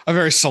 A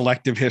very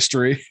selective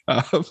history.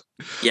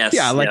 Yes.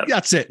 Yeah, like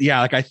that's it. Yeah,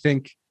 like I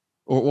think,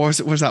 or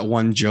was that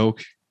one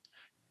joke?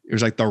 It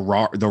was like the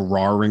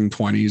Roaring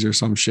 20s or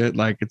some shit.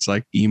 Like, it's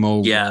like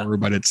emo, roar,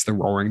 but it's the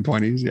Roaring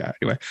 20s. Yeah.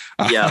 Anyway.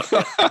 Yeah.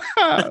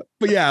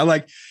 But yeah,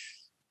 like,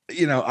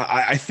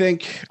 I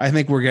think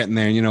we're getting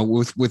there.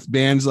 With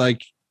bands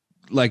like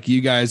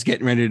you guys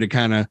getting ready to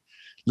kind of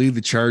lead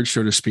the charge,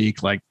 so to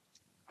speak. Like,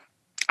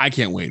 I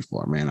can't wait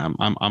for it, man.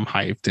 I'm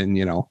hyped, and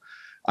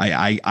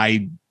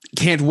I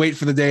can't wait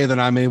for the day that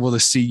I'm able to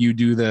see you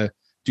do the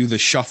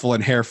shuffle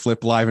and hair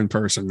flip live in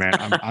person, man.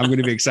 I'm going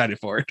to be excited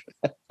for it.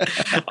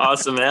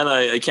 Awesome, man.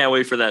 I can't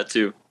wait for that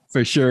too.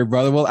 For sure,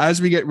 brother. Well,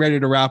 as we get ready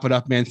to wrap it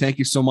up, man, thank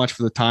you so much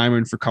for the time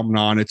and for coming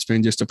on. It's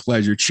been just a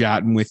pleasure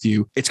chatting with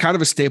you. It's kind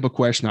of a staple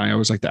question I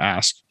always like to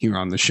ask here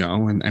on the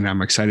show, and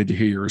I'm excited to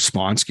hear your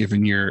response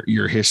given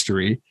your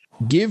history.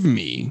 Give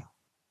me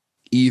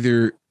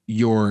either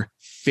your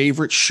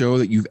favorite show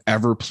that you've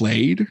ever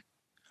played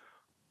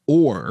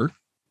or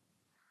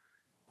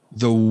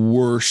the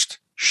worst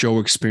show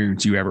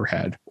experience you ever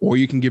had, or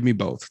you can give me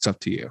both. It's up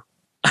to you.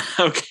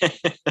 Okay.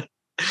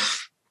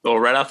 Well,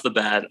 right off the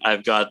bat,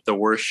 I've got the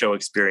worst show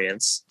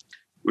experience.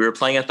 We were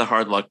playing at the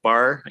Hard Luck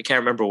Bar. I can't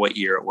remember what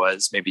year it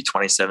was, maybe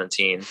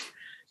 2017.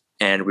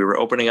 And we were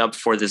opening up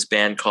for this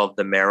band called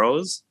The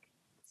Marrows.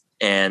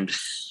 And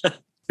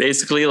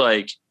basically,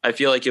 like, I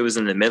feel like it was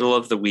in the middle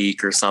of the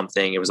week or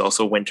something. It was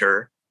also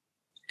winter,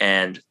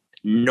 and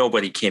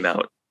nobody came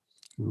out.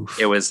 Oof.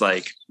 It was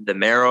like The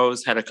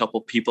Marrows had a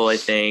couple people, I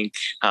think.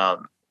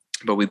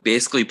 But we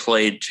basically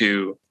played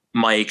to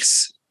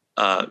Mike's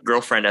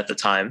girlfriend at the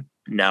time,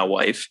 now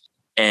wife,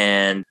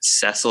 and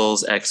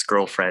Cecil's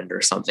ex-girlfriend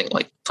or something.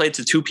 Like, played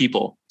to two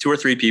or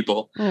three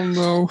people. Oh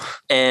no.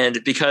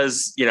 And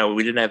because, we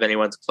didn't have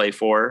anyone to play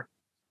for,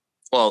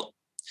 well,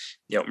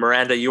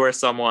 Miranda, you are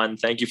someone,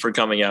 thank you for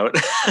coming out.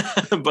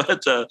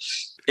 But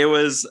it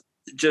was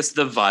just,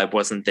 the vibe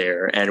wasn't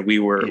there. And we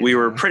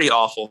were pretty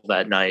awful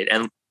that night.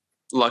 And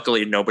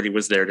luckily nobody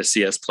was there to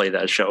see us play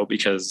that show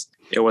because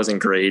it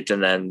wasn't great.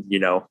 And then,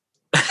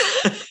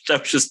 that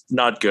was just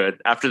not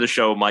good. After the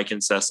show, Mike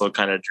and Cecil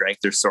kind of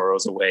drank their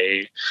sorrows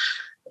away.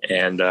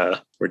 And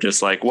we're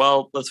just like,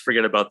 well, let's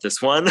forget about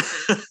this one.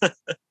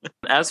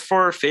 As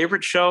for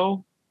favorite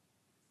show,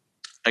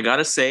 I got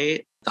to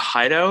say The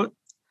Hideout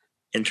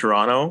in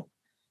Toronto,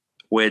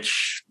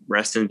 which,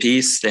 rest in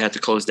peace, they had to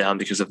close down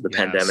because of the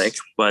pandemic.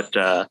 But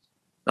The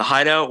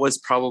Hideout was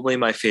probably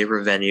my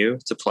favorite venue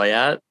to play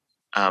at.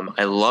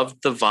 I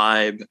loved the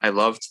vibe. I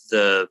loved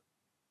the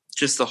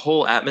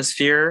whole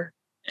atmosphere,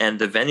 and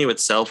the venue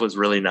itself was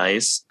really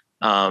nice.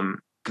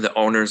 The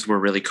owners were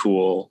really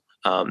cool.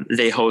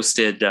 They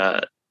hosted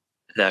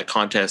that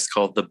contest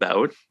called The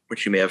Bout,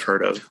 which you may have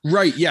heard of.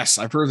 Right. Yes.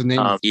 I've heard the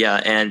name.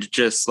 Yeah. And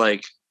just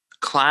like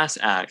class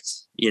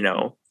acts,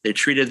 they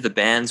treated the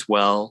bands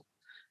well.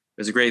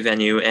 It was a great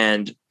venue.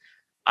 And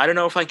I don't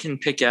know if I can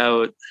pick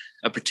out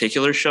a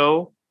particular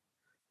show.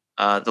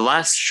 The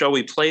last show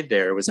we played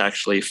there was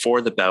actually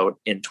for The Bout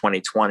in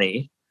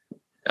 2020,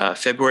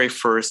 February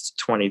 1st,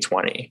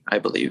 2020, I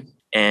believe.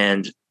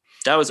 And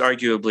that was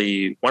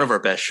arguably one of our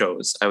best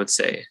shows, I would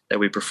say, that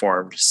we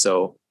performed.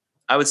 So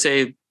I would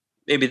say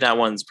maybe that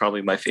one's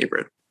probably my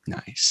favorite.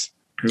 Nice.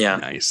 Yeah.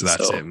 Nice.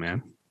 That's it,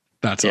 man.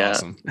 That's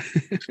awesome.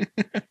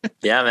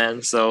 Yeah,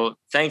 man. So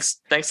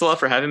thanks a lot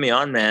for having me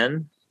on,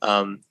 man.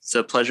 It's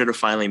a pleasure to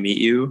finally meet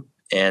you,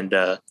 and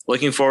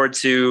looking forward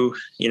to,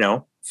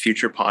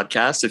 future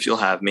podcasts if you'll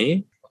have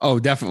me. Oh,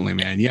 definitely,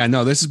 man. Yeah,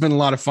 no, this has been a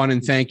lot of fun,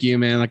 and thank you,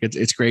 man. Like,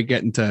 it's great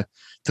getting to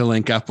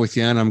link up with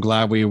you, and I'm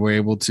glad we were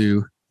able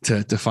to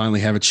finally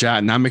have a chat.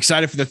 And I'm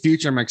excited for the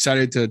future. I'm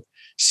excited to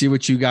see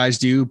what you guys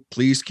do.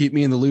 Please keep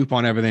me in the loop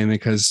on everything,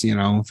 because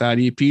if that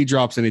EP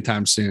drops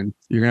anytime soon,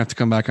 you're gonna have to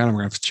come back on and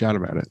we're gonna have to chat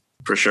about it.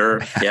 For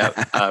sure.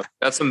 Yeah.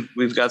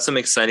 We've got some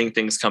exciting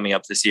things coming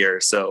up this year.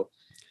 So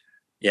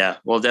yeah,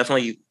 well,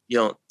 definitely,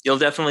 you'll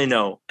definitely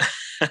know.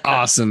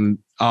 Awesome.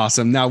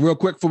 Now, real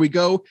quick before we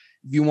go,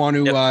 if you want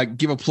to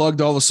give a plug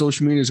to all the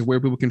social medias of where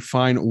people can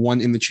find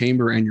One in the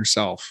Chamber and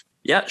yourself.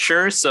 Yeah,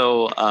 sure.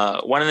 So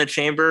One in the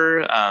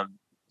Chamber,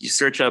 you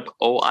search up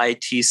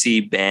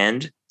OITC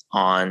Band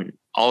on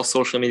all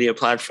social media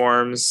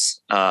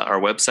platforms. Our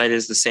website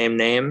is the same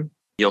name.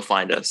 You'll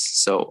find us.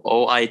 So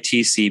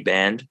OITC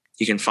Band.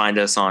 You can find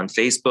us on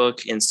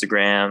Facebook,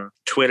 Instagram,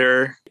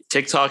 Twitter,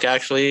 TikTok.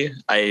 Actually,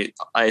 I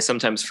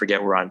sometimes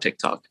forget we're on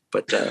TikTok,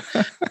 but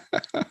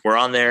we're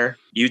on there.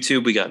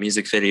 YouTube, we got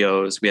music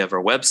videos. We have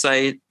our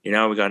website. We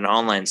got an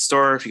online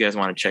store if you guys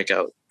want to check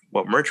out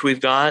what merch we've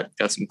got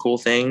some cool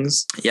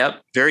things.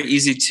 Yep. Very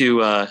easy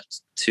to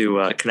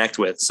connect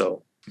with.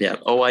 So yeah,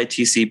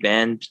 OITC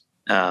Band.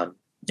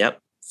 Yep.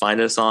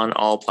 Find us on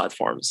all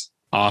platforms.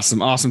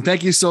 Awesome.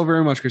 Thank you so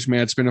very much, Chris,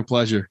 man. It's been a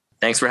pleasure.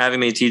 Thanks for having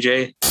me,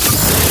 TJ.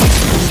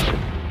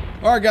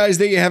 All right, guys,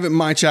 there you have it.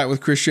 My chat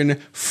with Christian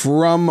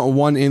from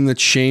One in the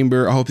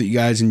Chamber. I hope that you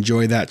guys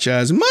enjoyed that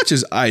chat as much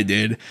as I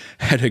did.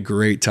 Had a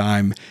great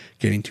time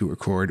getting to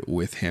record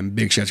with him.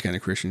 Big shout out to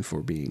Christian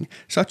for being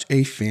such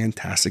a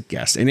fantastic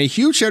guest. And a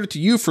huge shout out to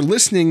you for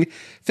listening.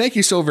 Thank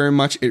you so very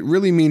much. It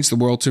really means the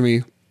world to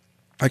me.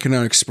 I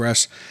cannot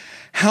express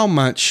how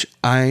much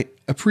I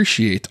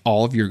appreciate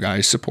all of your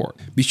guys' support.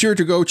 Be sure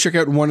to go check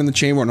out One in the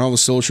Chamber on all the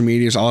social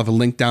medias. I'll have a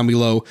link down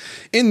below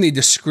in the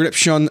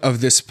description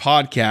of this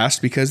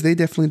podcast because they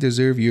definitely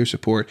deserve your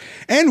support.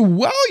 And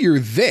while you're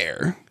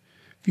there,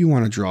 if you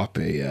want to drop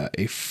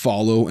a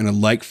follow and a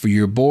like for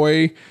your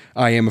boy,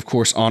 I am, of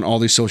course, on all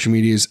these social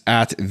medias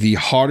at The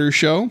Hodder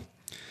Show.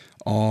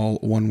 All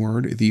one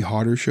word, The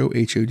Hodder Show,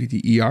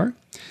 HODDER.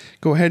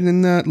 Go ahead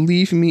and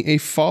leave me a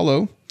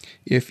follow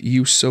if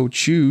you so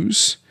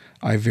choose.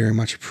 I very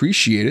much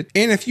appreciate it.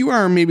 And if you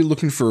are maybe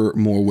looking for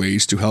more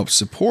ways to help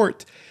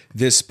support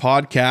this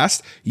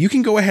podcast, you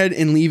can go ahead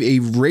and leave a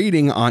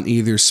rating on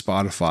either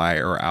Spotify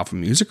or Apple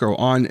Music or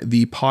on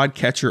the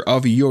podcatcher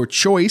of your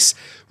choice.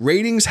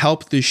 Ratings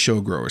help this show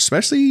grow,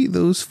 especially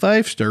those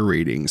 5-star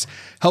ratings.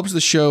 Helps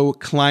the show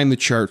climb the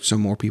charts so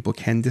more people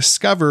can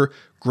discover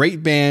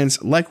great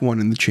bands like One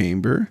in the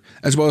Chamber,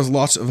 as well as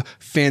lots of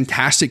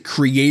fantastic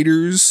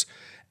creators,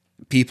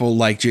 people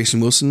like Jason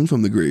Wilson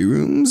from the Grey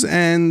Rooms,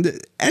 and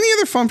any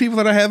other fun people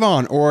that I have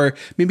on, or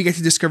maybe get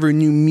to discover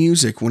new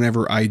music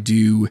whenever I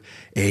do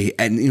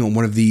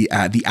one of the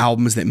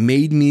albums that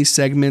made me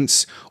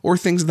segments or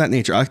things of that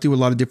nature. I like to do a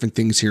lot of different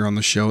things here on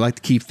the show. I like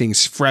to keep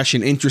things fresh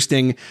and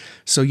interesting,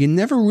 so you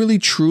never really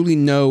truly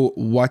know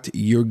what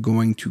you're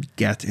going to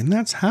get, and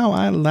that's how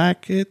I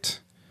like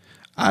it.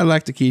 I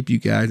like to keep you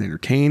guys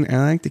entertained, and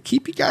I like to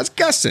keep you guys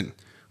guessing.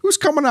 Who's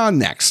coming on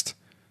next?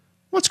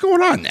 What's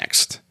going on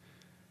next?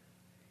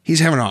 He's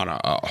having on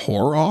a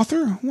horror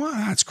author?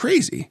 Wow, that's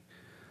crazy.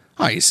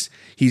 Oh,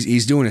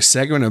 he's doing a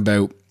segment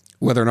about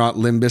whether or not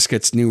Limp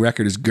Bizkit's new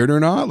record is good or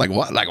not. Like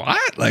what? Like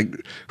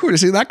who would have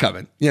seen that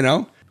coming?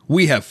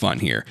 We have fun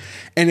here.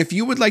 And if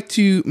you would like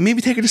to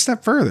maybe take it a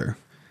step further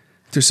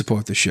to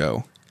support the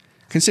show,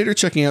 consider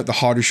checking out the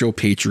Hodder Show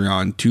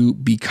Patreon to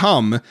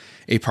become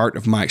a part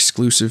of my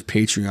exclusive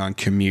Patreon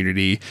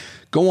community.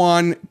 Go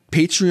on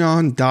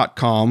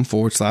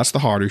patreon.com/The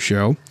Hodder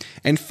Show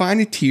and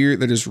find a tier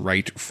that is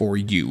right for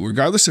you.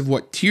 Regardless of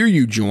what tier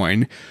you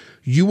join,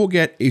 you will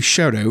get a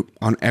shout out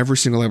on every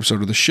single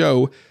episode of the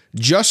show,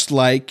 just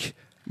like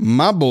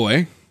my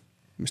boy,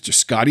 Mr.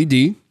 Scotty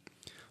D,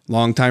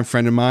 longtime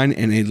friend of mine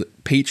and a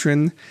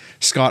patron.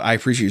 Scott, I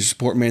appreciate your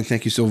support, man.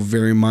 Thank you so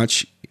very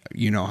much.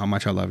 You know how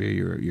much I love you.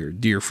 You're a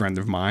dear friend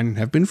of mine and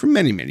have been for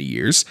many, many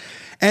years.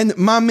 And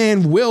my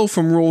man Will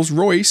from Rolls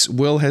Royce.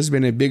 Will has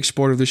been a big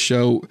supporter of the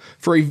show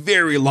for a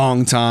very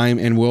long time.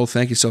 And Will,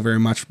 thank you so very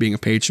much for being a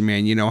patron,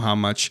 man. You know how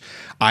much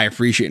I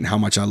appreciate and how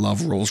much I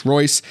love Rolls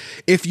Royce.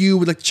 If you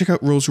would like to check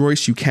out Rolls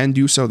Royce, you can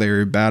do so.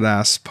 They're a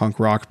badass punk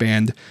rock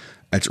band.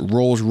 That's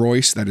Rolls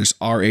Royce. That is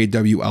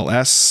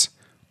RAWLS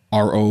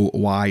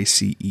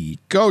ROYCE.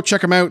 Go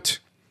check them out.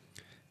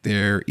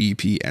 Their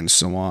EP and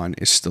so on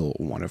is still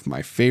one of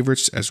my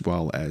favorites, as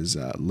well as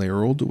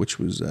Larold, which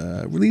was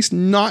released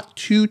not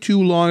too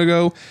long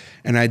ago.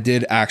 And I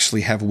did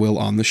actually have Will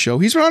on the show.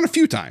 He's been on a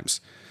few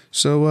times.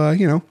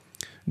 So,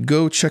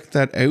 go check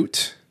that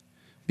out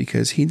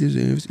because he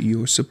deserves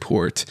your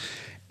support.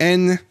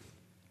 And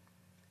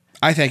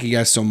I thank you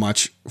guys so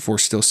much for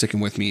still sticking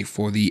with me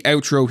for the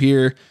outro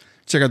here.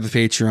 Check out the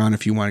Patreon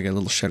if you want to get a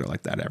little shout out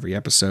like that every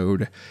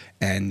episode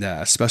and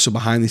special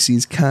behind the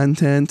scenes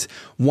content.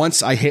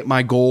 Once I hit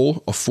my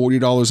goal of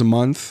 $40 a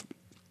month,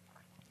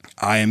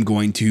 I am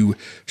going to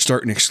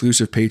start an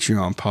exclusive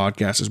Patreon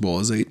podcast as well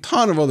as a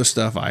ton of other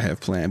stuff I have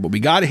planned. But we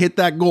got to hit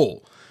that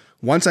goal.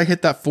 Once I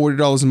hit that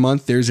 $40 a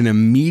month, there's an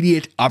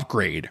immediate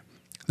upgrade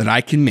that I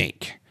can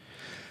make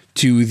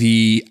to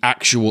the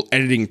actual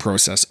editing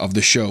process of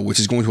the show, which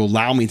is going to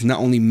allow me to not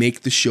only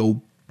make the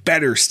show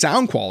better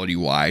sound quality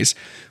wise,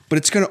 but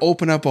it's going to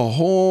open up a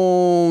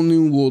whole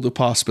new world of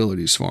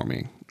possibilities for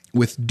me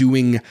with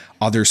doing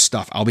other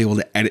stuff. I'll be able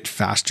to edit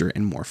faster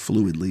and more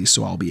fluidly,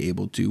 so I'll be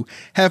able to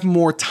have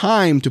more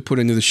time to put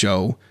into the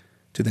show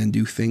to then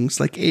do things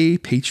like a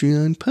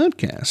Patreon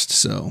podcast.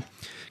 So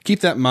keep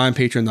that in mind.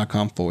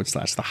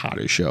 Patreon.com/The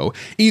Hotter Show.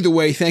 Either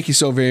way, thank you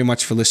so very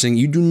much for listening.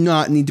 You do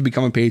not need to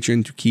become a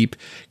patron to keep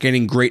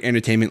getting great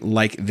entertainment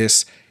like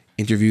this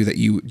interview that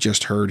you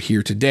just heard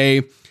here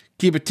today.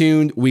 Keep it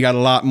tuned. We got a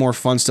lot more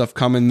fun stuff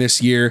coming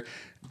this year.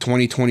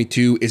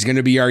 2022 is going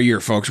to be our year,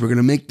 folks. We're going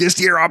to make this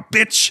year a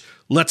bitch.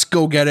 Let's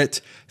go get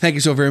it. Thank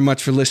you so very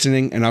much for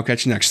listening, and I'll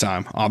catch you next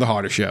time on The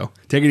Hotter Show.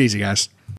 Take it easy, guys.